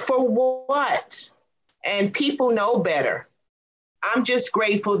for what? And people know better. I'm just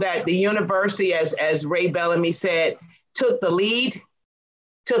grateful that the university, as Ray Bellamy said, took the lead,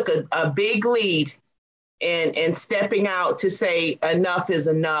 took a big lead in stepping out to say enough is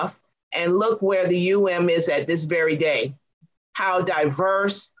enough. And look where the UM is at this very day. How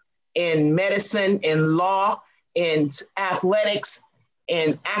diverse in medicine, in law, in athletics,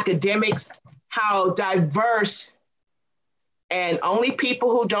 in academics, how diverse, and only people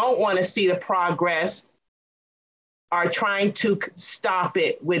who don't want to see the progress are trying to stop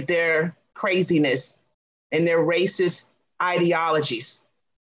it with their craziness and their racist ideologies.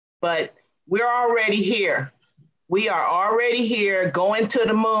 But we're already here. We are already here going to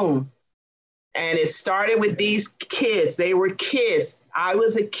the moon. And it started with these kids. They were kids. I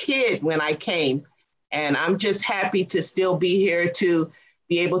was a kid when I came. And I'm just happy to still be here to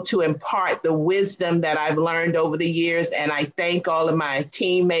be able to impart the wisdom that I've learned over the years. And I thank all of my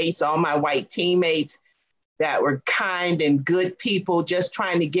teammates, all my white teammates that were kind and good people just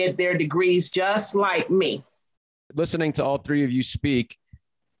trying to get their degrees just like me. Listening to all three of you speak,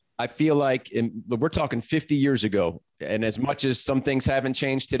 I feel like we're talking 50 years ago. And as much as some things haven't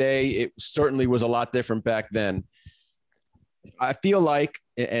changed today, it certainly was a lot different back then. I feel like,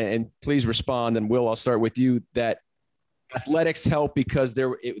 and please respond, and Will, I'll start with you, that athletics helped because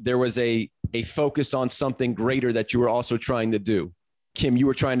there was a focus on something greater that you were also trying to do. Kim, you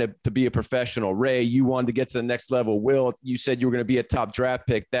were trying to be a professional. Ray, you wanted to get to the next level. Will, you said you were going to be a top draft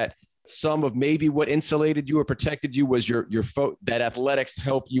pick. That some of maybe what insulated you or protected you was that athletics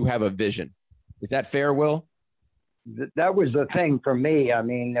helped you have a vision. Is that fair, Will? That was the thing for me. I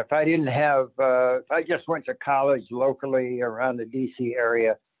mean, if I didn't have, if I just went to college locally around the DC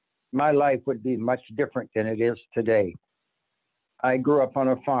area, my life would be much different than it is today. I grew up on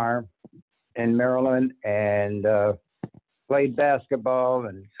a farm in Maryland and played basketball,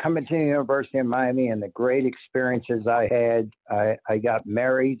 and coming to the University of Miami and the great experiences I had. I got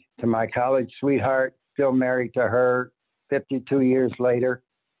married to my college sweetheart, still married to her 52 years later.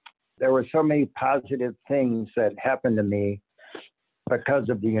 There were so many positive things that happened to me because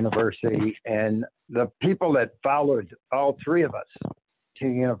of the university and the people that followed all three of us to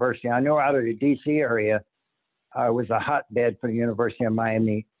the university. I know out of the DC area, I was a hotbed for the University of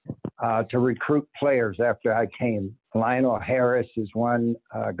Miami to recruit players after I came. Lionel Harris is one,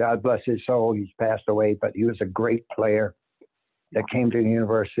 God bless his soul, he's passed away, but he was a great player that came to the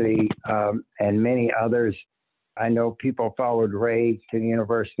university, and many others. I know people followed Ray to the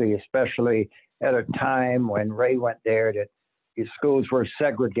university, especially at a time when Ray went there that his schools were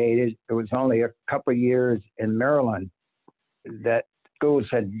segregated. It was only a couple of years in Maryland that schools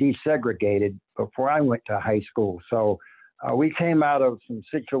had desegregated before I went to high school. So we came out of some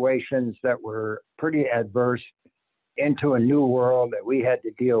situations that were pretty adverse into a new world that we had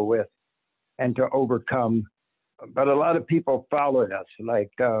to deal with and to overcome. But a lot of people followed us,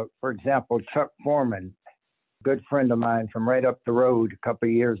 like, for example, Chuck Foreman, good friend of mine from right up the road. A couple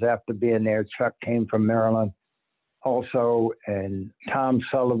of years after being there, Chuck came from Maryland also, and Tom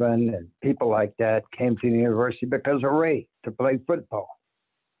Sullivan and people like that came to the university because of Ray to play football.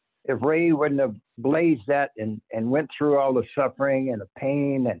 If Ray wouldn't have blazed that and went through all the suffering and the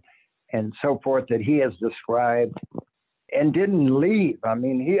pain and so forth that he has described and didn't leave. I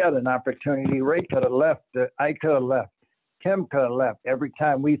mean, he had an opportunity. Ray could have left. I could have left. Kim could have left every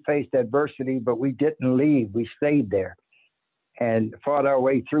time we faced adversity, but we didn't leave. We stayed there and fought our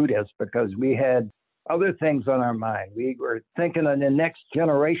way through this because we had other things on our mind. We were thinking of the next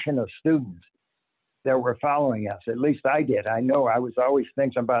generation of students that were following us. At least I did. I know I was always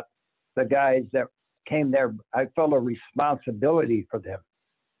thinking about the guys that came there. I felt a responsibility for them.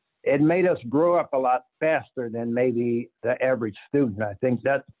 It made us grow up a lot faster than maybe the average student. I think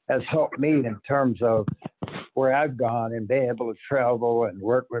that has helped me in terms of where I've gone and being able to travel and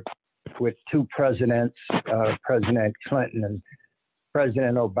work with two presidents, President Clinton and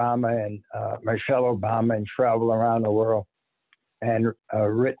President Obama and Michelle Obama, and travel around the world and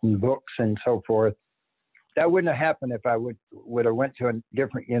written books and so forth. That wouldn't have happened if I would have went to a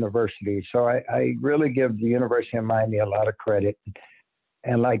different university. So I really give the University of Miami a lot of credit.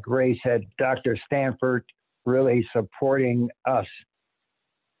 And like Ray said, Dr. Stanford really supporting us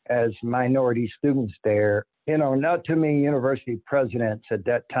as minority students there. You know, not too many university presidents at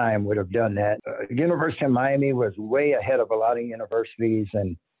that time would have done that. University of Miami was way ahead of a lot of universities,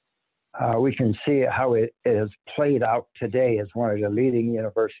 and we can see how it has played out today as one of the leading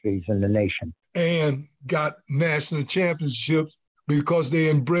universities in the nation. And got national championships because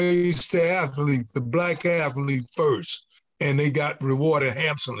they embraced the athlete, the black athlete first, and they got rewarded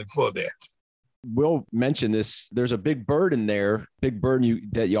handsomely for that. Will mentioned this. There's a big burden there,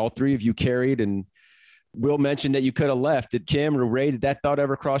 that all three of you carried, and Will mentioned that you could have left. Did Kim or Ray, did that thought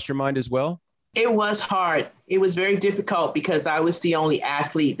ever cross your mind as well? It was hard. It was very difficult because I was the only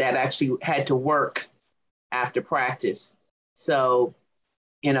athlete that actually had to work after practice. So,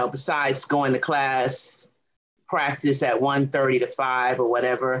 you know, besides going to class, practice at 1:30 to 5 or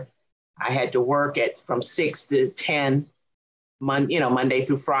whatever, I had to work from 6 to 10, Monday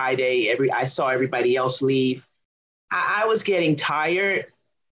through Friday. I saw everybody else leave. I was getting tired.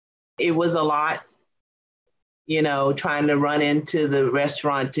 It was a lot. Trying to run into the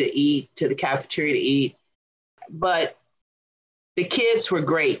restaurant to eat, to the cafeteria to eat. But the kids were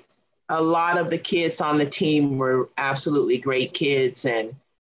great. A lot of the kids on the team were absolutely great kids, and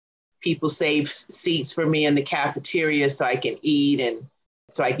people saved seats for me in the cafeteria so I can eat and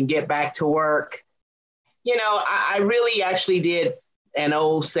so I can get back to work. I really actually did an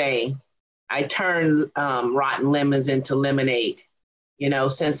old saying. I turned rotten lemons into lemonade.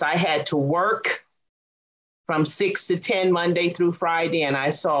 Since I had to work from 6 to 10 Monday through Friday, and I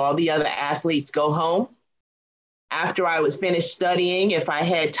saw all the other athletes go home. After I was finished studying, if I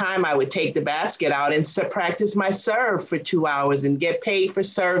had time, I would take the basket out and practice my serve for 2 hours and get paid for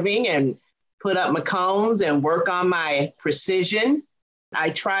serving and put up my cones and work on my precision. I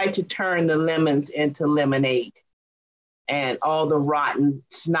tried to turn the lemons into lemonade, and all the rotten,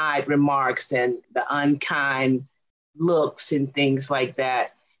 snide remarks and the unkind looks and things like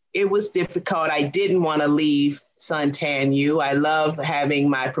that. It was difficult. I didn't want to leave Suntan U. I love having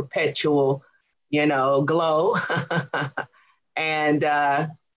my perpetual, glow and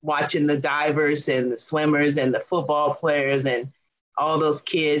watching the divers and the swimmers and the football players and all those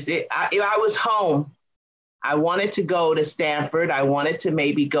kids. I was home. I wanted to go to Stanford. I wanted to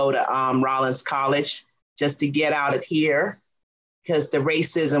maybe go to Rollins College just to get out of here because the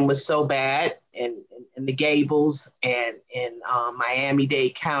racism was so bad and the Gables and in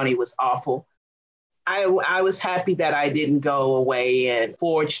Miami-Dade County was awful. I was happy that I didn't go away and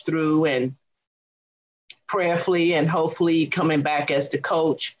forge through and prayerfully and hopefully coming back as the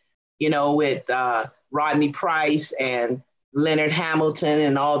coach, with Rodney Price and Leonard Hamilton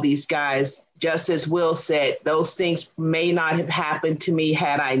and all these guys. Just as Will said, those things may not have happened to me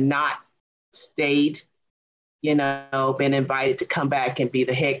had I not stayed, been invited to come back and be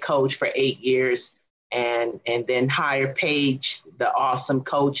the head coach for 8 years and then hire Paige, the awesome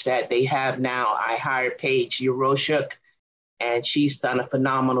coach that they have now. I hired Paige Yeroshuk, and she's done a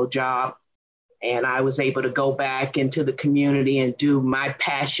phenomenal job. And I was able to go back into the community and do my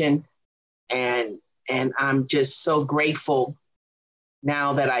passion. And I'm just so grateful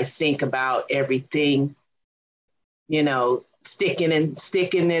now that I think about everything, sticking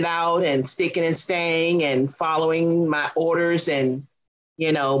it out and sticking and staying and following my orders and,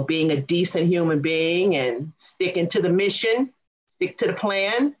 being a decent human being and sticking to the mission, stick to the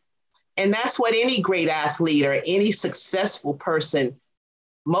plan. And that's what any great athlete or any successful person,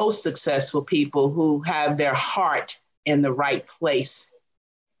 most successful people who have their heart in the right place,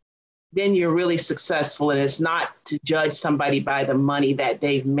 then you're really successful. And it's not to judge somebody by the money that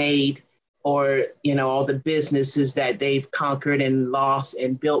they've made or, all the businesses that they've conquered and lost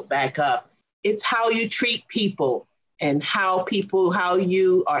and built back up. It's how you treat people and how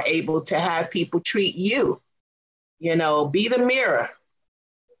you are able to have people treat you, be the mirror.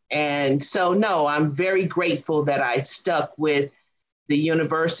 And so, no, I'm very grateful that I stuck with the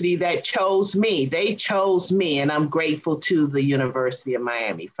university that chose me. They chose me, and I'm grateful to the University of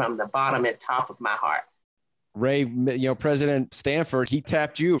Miami from the bottom and top of my heart. Ray, President Stanford, he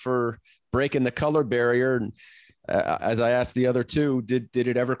tapped you for breaking the color barrier. And as I asked the other two, did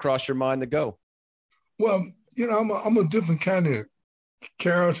it ever cross your mind to go? Well, I'm a different kind of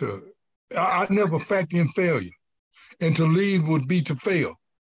character. I never factor in failure, and to leave would be to fail.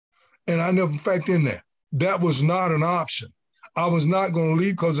 And I never factor in that. That was not an option. I was not going to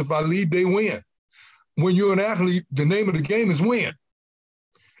leave because if I leave, they win. When you're an athlete, the name of the game is win.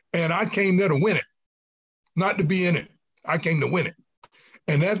 And I came there to win it, not to be in it. I came to win it.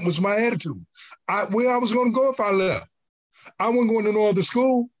 And that was my attitude. Where I was going to go if I left. I wasn't going to no other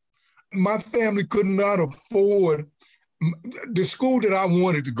school. My family could not afford. The school that I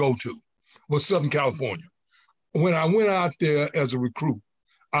wanted to go to was Southern California. When I went out there as a recruit,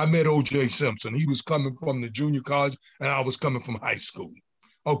 I met O.J. Simpson. He was coming from the junior college, and I was coming from high school.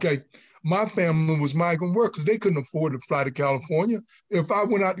 Okay, my family was migrant workers. They couldn't afford to fly to California. If I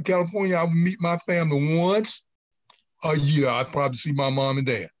went out to California, I would meet my family once a year. I'd probably see my mom and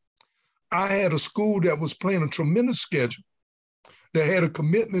dad. I had a school that was playing a tremendous schedule, that had a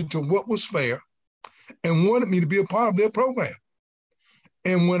commitment to what was fair, and wanted me to be a part of their program.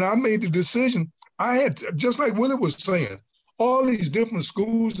 And when I made the decision, I had, just like Willie was saying, all these different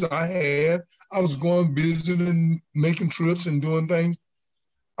schools I had, I was going visiting, making trips and doing things.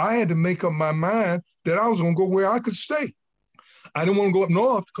 I had to make up my mind that I was going to go where I could stay. I didn't want to go up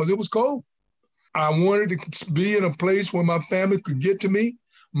north because it was cold. I wanted to be in a place where my family could get to me.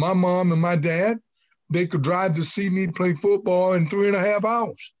 My mom and my dad, they could drive to see me play football in 3.5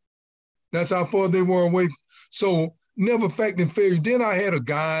 hours. That's how far they were away. So never factoring failure. Then I had a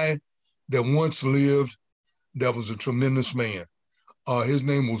guy that once lived that was a tremendous man. His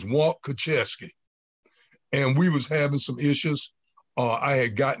name was Walt Kaczewski. And we was having some issues. I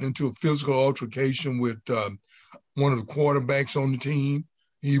had gotten into a physical altercation with one of the quarterbacks on the team.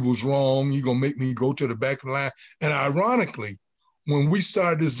 He was wrong. He gonna make me go to the back of the line. And ironically, when we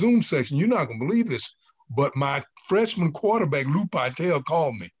started this Zoom session, you're not gonna believe this, but my freshman quarterback, Lou Pytel,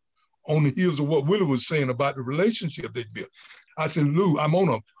 called me on the heels of what Willie was saying about the relationship they built. I said, Lou, I'm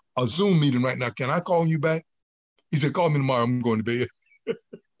on a Zoom meeting right now. Can I call you back? He said, call me tomorrow. I'm going to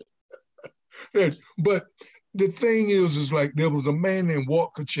bed. But the thing is like there was a man named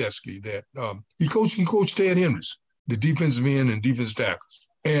Walt Krzyzewski that he coached Ted Henrys, the defensive end and defensive tackles.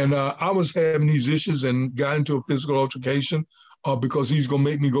 And I was having these issues and got into a physical altercation because he's going to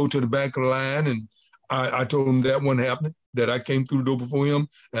make me go to the back of the line. And I told him that wasn't happening, that I came through the door before him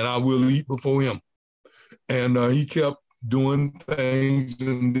and I will eat before him. And he kept doing things,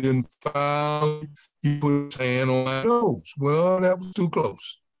 and then finally he put his hand on my nose. Well, that was too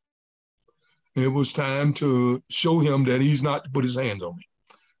close. It was time to show him that he's not to put his hands on me.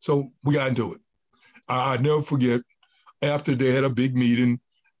 So we got into it. I never forget, after they had a big meeting,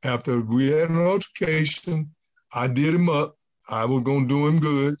 after we had an altercation, I did him up. I was going to do him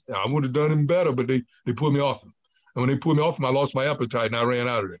good. I would have done him better, but they put me off him. And when they put me off him, I lost my appetite and I ran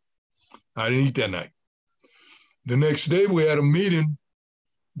out of there. I didn't eat that night. The next day we had a meeting.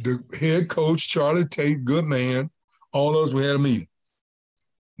 The head coach, Charlie Tate, good man, all of us, we had a meeting.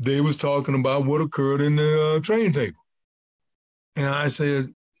 They was talking about what occurred in the training table. And I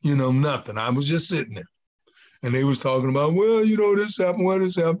said, nothing. I was just sitting there. And they was talking about, well, this happened,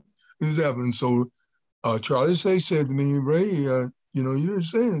 this happened. And so Charlie said to me, Ray, you didn't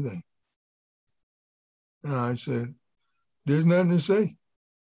say anything. And I said, there's nothing to say.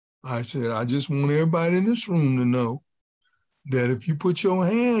 I said, I just want everybody in this room to know that if you put your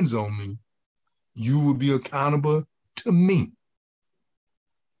hands on me, you will be accountable to me.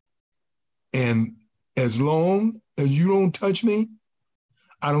 And as long as you don't touch me,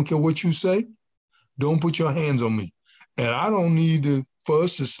 I don't care what you say, don't put your hands on me. And I don't need for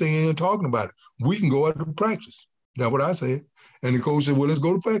us to stay in here talking about it. We can go out to practice. That's what I said. And the coach said, well, let's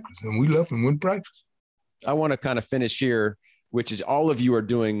go to practice. And we left and went to practice. I want to kind of finish here, which is all of you are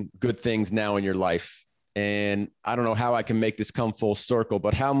doing good things now in your life. And I don't know how I can make this come full circle,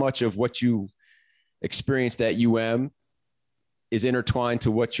 but how much of what you experienced at UM is intertwined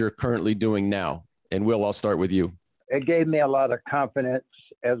to what you're currently doing now? And Will, I'll start with you. It gave me a lot of confidence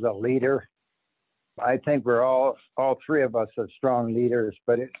as a leader. I think we're all three of us are strong leaders,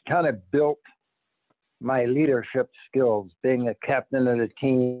 but it kind of built my leadership skills, being a captain of the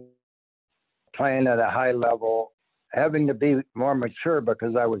team, playing at a high level, having to be more mature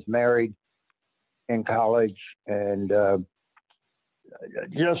because I was married in college, and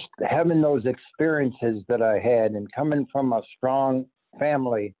just having those experiences that I had and coming from a strong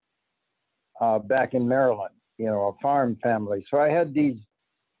family back in Maryland, a farm family. So I had these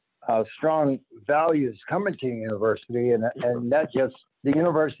strong values coming to university, and that the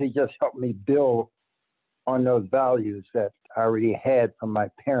university just helped me build on those values that I already had from my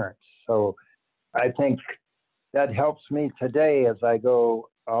parents. So I think that helps me today as I go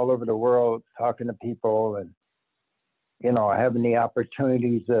all over the world talking to people and, having the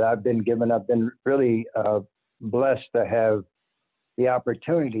opportunities that I've been given. I've been really blessed to have the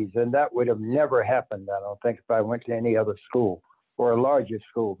opportunities, and that would have never happened, I don't think, if I went to any other school or a larger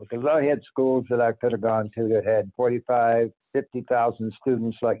school, because I had schools that I could have gone to that had 45, 50,000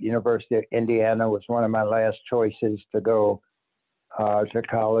 students, like University of Indiana was one of my last choices to go to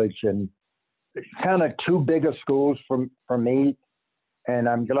college, and kind of too big of schools for me. And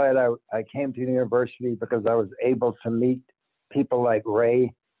I'm glad I came to the university because I was able to meet people like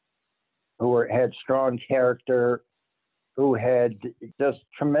Ray, who had strong character, who had just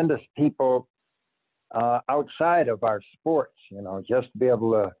tremendous people outside of our sports, just to be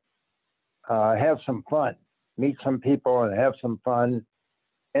able to have some fun, meet some people and have some fun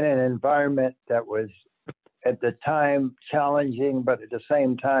in an environment that was at the time challenging, but at the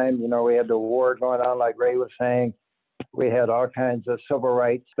same time, we had the war going on, like Ray was saying. We had all kinds of civil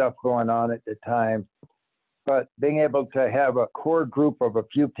rights stuff going on at the time. But being able to have a core group of a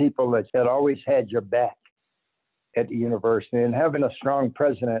few people that had always had your back at the university, and having a strong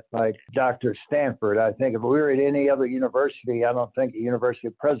president like Dr. Stanford. I think if we were at any other university, I don't think the university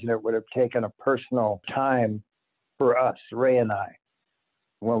president would have taken a personal time for us, Ray and I,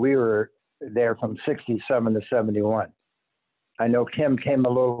 when we were there from 67 to 71. I know Kim came a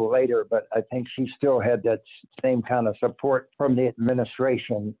little later, but I think she still had that same kind of support from the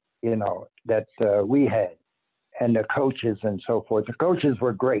administration, that we had, and the coaches and so forth. The coaches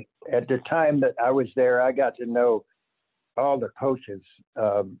were great. At the time that I was there, I got to know all the coaches,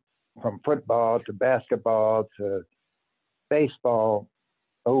 from football to basketball to baseball,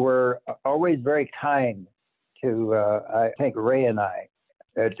 who were always very kind to, I think, Ray and I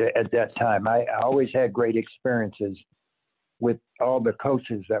at that time. I always had great experiences with all the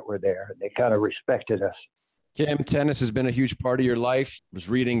coaches that were there. They kind of respected us. Kim, tennis has been a huge part of your life. I was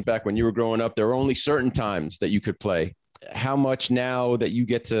reading back when you were growing up, there were only certain times that you could play. How much now that you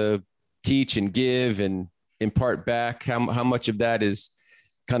get to teach and give and impart back, how much of that is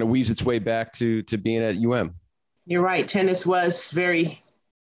kind of weaves its way back to being at UM? You're right. Tennis was very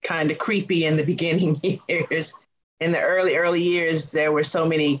kind of creepy in the beginning years. In the early years, there were so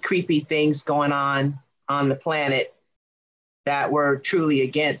many creepy things going on the planet that were truly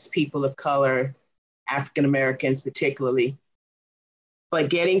against people of color, African Americans particularly. But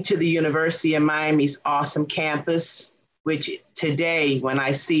getting to the University of Miami's awesome campus, which today, when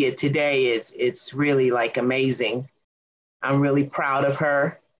I see it today, it's really like amazing. I'm really proud of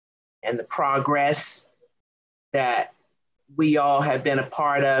her and the progress that we all have been a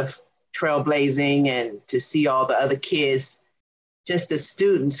part of, trailblazing, and to see all the other kids, just as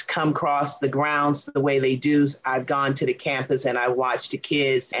students come across the grounds the way they do. I've gone to the campus and I watched the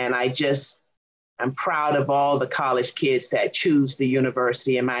kids, and I'm proud of all the college kids that choose the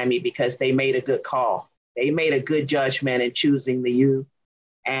University of Miami because they made a good call. They made a good judgment in choosing the U.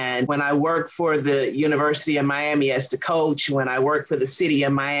 And when I worked for the University of Miami as the coach, when I worked for the city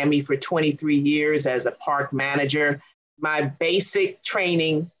of Miami for 23 years as a park manager, my basic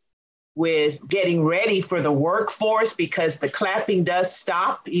training with getting ready for the workforce, because the clapping does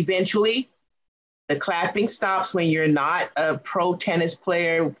stop eventually. The clapping stops when you're not a pro tennis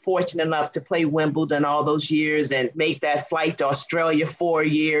player, fortunate enough to play Wimbledon all those years and make that flight to Australia 4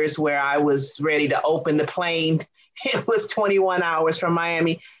 years where I was ready to open the plane. It was 21 hours from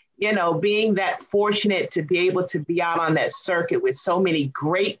Miami. You know, being that fortunate to be able to be out on that circuit with so many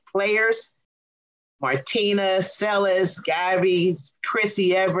great players, Martina, Celis, Gabby,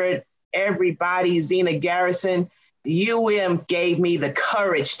 Chrissy Everett, everybody, Zena Garrison. UM gave me the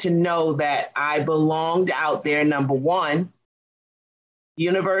courage to know that I belonged out there, number one.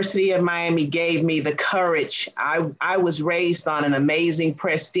 University of Miami gave me the courage. I was raised on an amazing,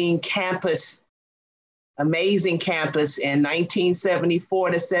 pristine campus in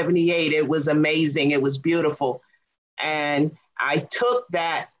 1974 to 78. It was amazing. It was beautiful. And I took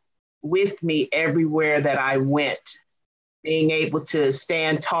that with me everywhere that I went. Being able to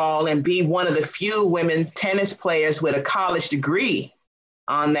stand tall and be one of the few women's tennis players with a college degree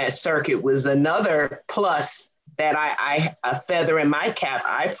on that circuit was another plus that I a feather in my cap.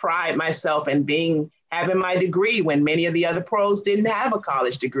 I pride myself in having my degree when many of the other pros didn't have a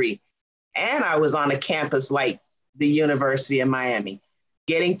college degree. And I was on a campus like the University of Miami.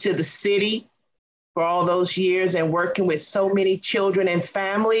 Getting to the city for all those years and working with so many children and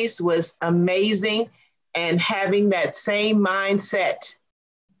families was amazing. And having that same mindset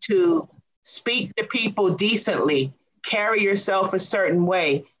to speak to people decently, carry yourself a certain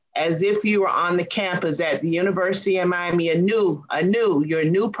way, as if you were on the campus at the University of Miami, you're a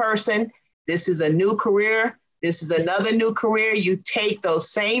new person. This is a new career. This is another new career. You take those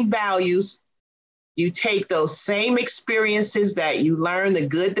same values, you take those same experiences that you learn, the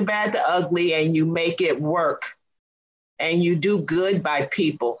good, the bad, the ugly, and you make it work. And you do good by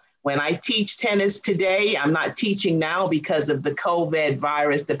people. When I teach tennis today, I'm not teaching now because of the COVID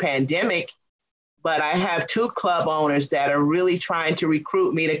virus, the pandemic, but I have 2 club owners that are really trying to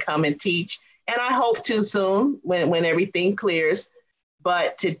recruit me to come and teach. And I hope to soon when everything clears.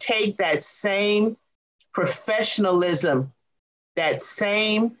 But to take that same professionalism, that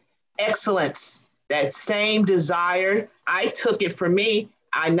same excellence, that same desire, I took it for me.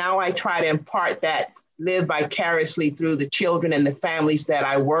 I try to impart that, live vicariously through the children and the families that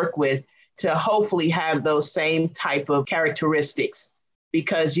I work with to hopefully have those same type of characteristics,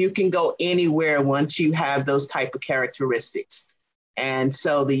 because you can go anywhere once you have those type of characteristics. And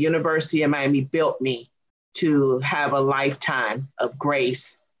so the University of Miami built me to have a lifetime of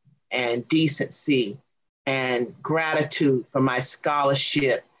grace and decency and gratitude for my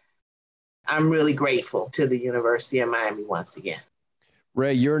scholarship. I'm really grateful to the University of Miami once again.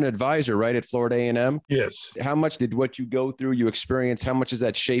 Ray, you're an advisor, right, at Florida A&M? Yes. How much did what you go through, you experience, how much does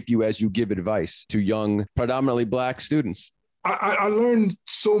that shape you as you give advice to young, predominantly Black students? I learned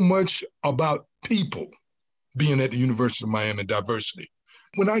so much about people being at the University of Miami, diversity.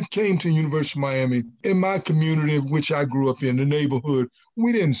 When I came to University of Miami, in my community, which I grew up in, the neighborhood,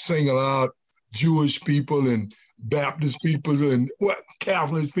 we didn't single out Jewish people and Baptist people and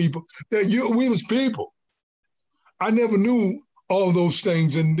Catholic people. We was people. I never knew all those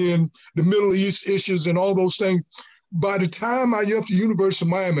things, and then the Middle East issues and all those things. By the time I left the University of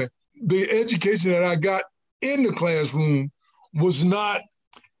Miami, the education that I got in the classroom was not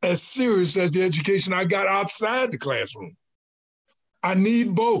as serious as the education I got outside the classroom. I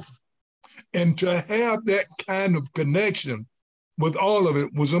need both. And to have that kind of connection with all of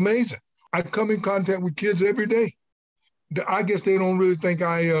it was amazing. I come in contact with kids every day. I guess they don't really think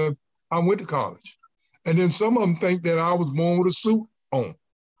I went to college. And then some of them think that I was born with a suit on.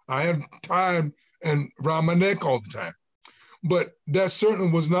 I had tie and around my neck all the time. But that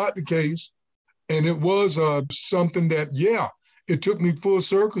certainly was not the case. And it was something that, yeah, it took me full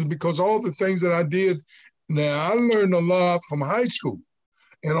circles because all the things that I did, now I learned a lot from high school.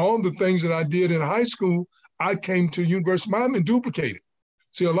 And all the things that I did in high school, I came to University of Miami and duplicated.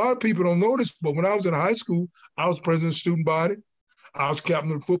 See, a lot of people don't know this, but when I was in high school, I was president of the student body. I was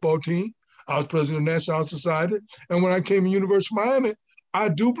captain of the football team. I was president of the National Honor Society. And when I came to University of Miami, I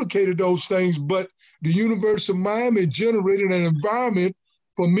duplicated those things, but the University of Miami generated an environment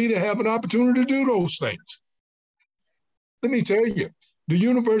for me to have an opportunity to do those things. Let me tell you, the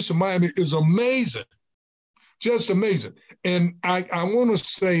University of Miami is amazing, just amazing. And I want to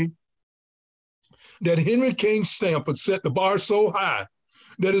say that King Stanford set the bar so high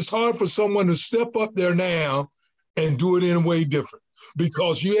that it's hard for someone to step up there now and do it in a way different.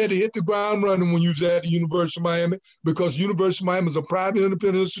 Because you had to hit the ground running when you was at the University of Miami, because University of Miami is a private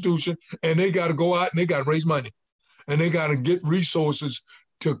independent institution, and they got to go out and they got to raise money, and they got to get resources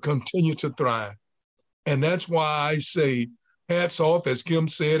to continue to thrive. And that's why I say hats off, as Kim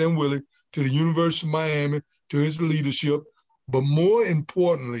said, and Willie, to the University of Miami, to his leadership, but more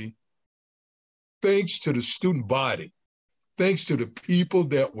importantly, thanks to the student body, thanks to the people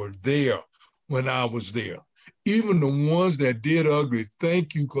that were there when I was there. Even the ones that did ugly,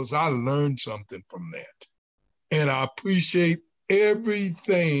 thank you, because I learned something from that. And I appreciate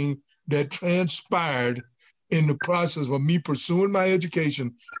everything that transpired in the process of me pursuing my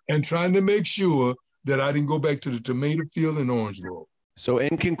education and trying to make sure that I didn't go back to the tomato field in Orange Grove. So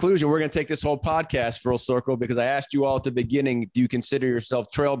in conclusion, we're going to take this whole podcast full circle because I asked you all at the beginning, do you consider yourself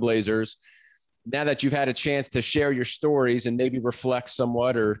trailblazers? Now that you've had a chance to share your stories and maybe reflect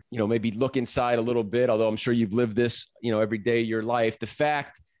somewhat, or, maybe look inside a little bit, although I'm sure you've lived this, every day of your life, the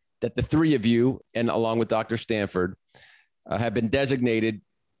fact that the three of you, and along with Dr. Stanford, have been designated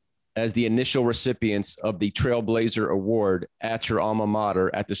as the initial recipients of the Trailblazer Award at your alma mater,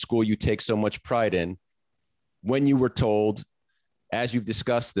 at the school you take so much pride in, when you were told, as you've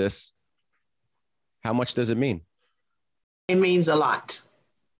discussed this, how much does it mean? It means a lot.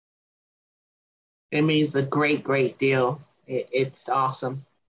 It means a great, great deal. It's awesome.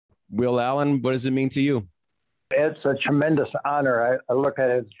 Will Allen, what does it mean to you? It's a tremendous honor. I look at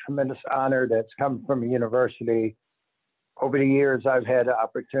it as a tremendous honor that's come from a university. Over the years, I've had the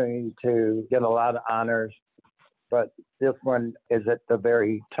opportunity to get a lot of honors, but this one is at the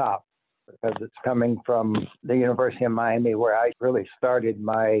very top because it's coming from the University of Miami, where I really started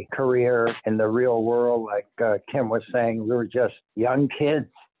my career in the real world. Like Kim was saying, we were just young kids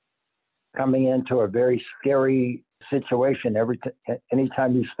coming into a very scary situation.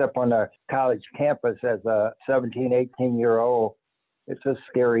 Anytime you step on a college campus as a 17, 18-year-old, it's a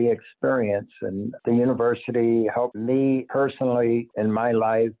scary experience. And the university helped me personally in my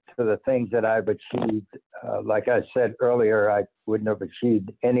life to the things that I've achieved. Like I said earlier, I wouldn't have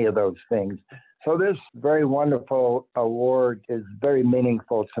achieved any of those things. So this very wonderful award is very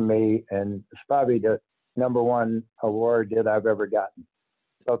meaningful to me, and it's probably the number one award that I've ever gotten.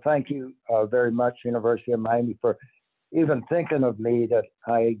 So thank you very much, University of Miami, for even thinking of me that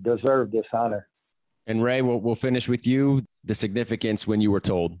I deserve this honor. And Ray, we'll finish with you, the significance when you were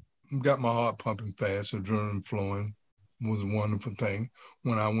told. Got my heart pumping fast, adrenaline flowing. It was a wonderful thing.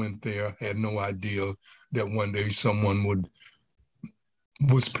 When I went there, I had no idea that one day someone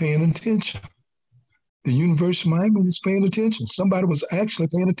was paying attention. The University of Miami was paying attention. Somebody was actually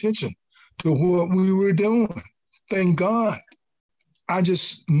paying attention to what we were doing. Thank God. I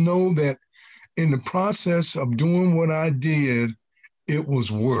just know that in the process of doing what I did, it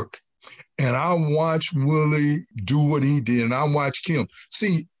was work. And I watched Willie do what he did, and I watched Kim.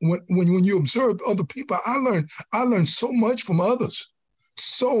 See, when you observe other people, I learned so much from others.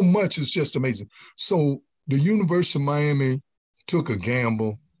 So much is just amazing. So the University of Miami took a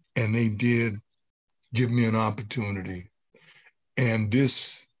gamble, and they did give me an opportunity. And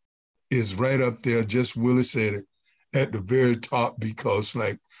this is right up there, just Willie said it, at the very top, because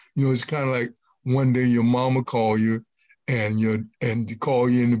it's kind of like one day your mama call you and call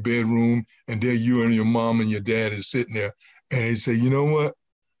you in the bedroom, and there you and your mom and your dad is sitting there, and they say, you know what?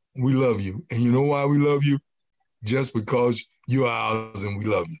 We love you. And you know why we love you? Just because you're ours and we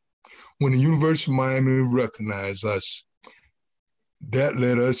love you. When the University of Miami recognized us, that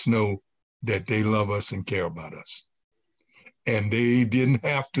let us know that they love us and care about us. And they didn't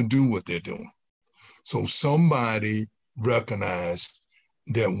have to do what they're doing. So somebody recognized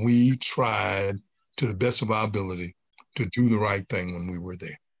that we tried to the best of our ability to do the right thing when we were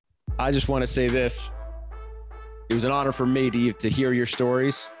there. I just want to say this. It was an honor for me to hear your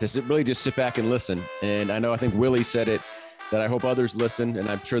stories, to really just sit back and listen. And I think Willie said it, that I hope others listen, and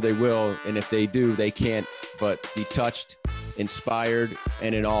I'm sure they will. And if they do, they can't but be touched inspired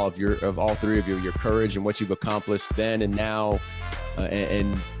and in awe of all three of you, your courage and what you've accomplished then and now.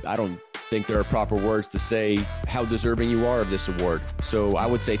 And I don't think there are proper words to say how deserving you are of this award. So I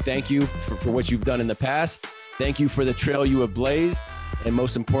would say thank you for what you've done in the past. Thank you for the trail you have blazed. And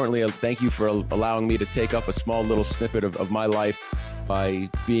most importantly, thank you for allowing me to take up a small little snippet of my life by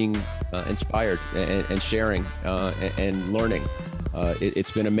being inspired and sharing and learning.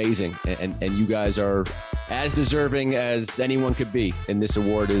 It's been amazing. And you guys are as deserving as anyone could be. And this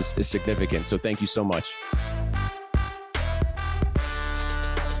award is significant. So thank you so much.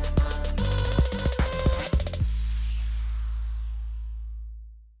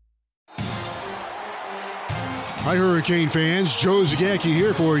 Hi, Hurricane fans. Joe Zagacki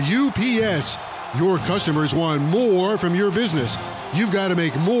here for UPS. Your customers want more from your business. You've got to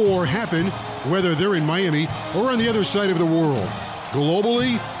make more happen, whether they're in Miami or on the other side of the world.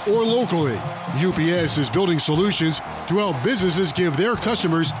 Globally or locally, UPS is building solutions to help businesses give their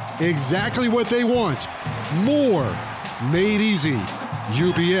customers exactly what they want. More made easy.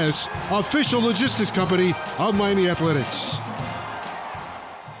 UPS, official logistics company of Miami Athletics.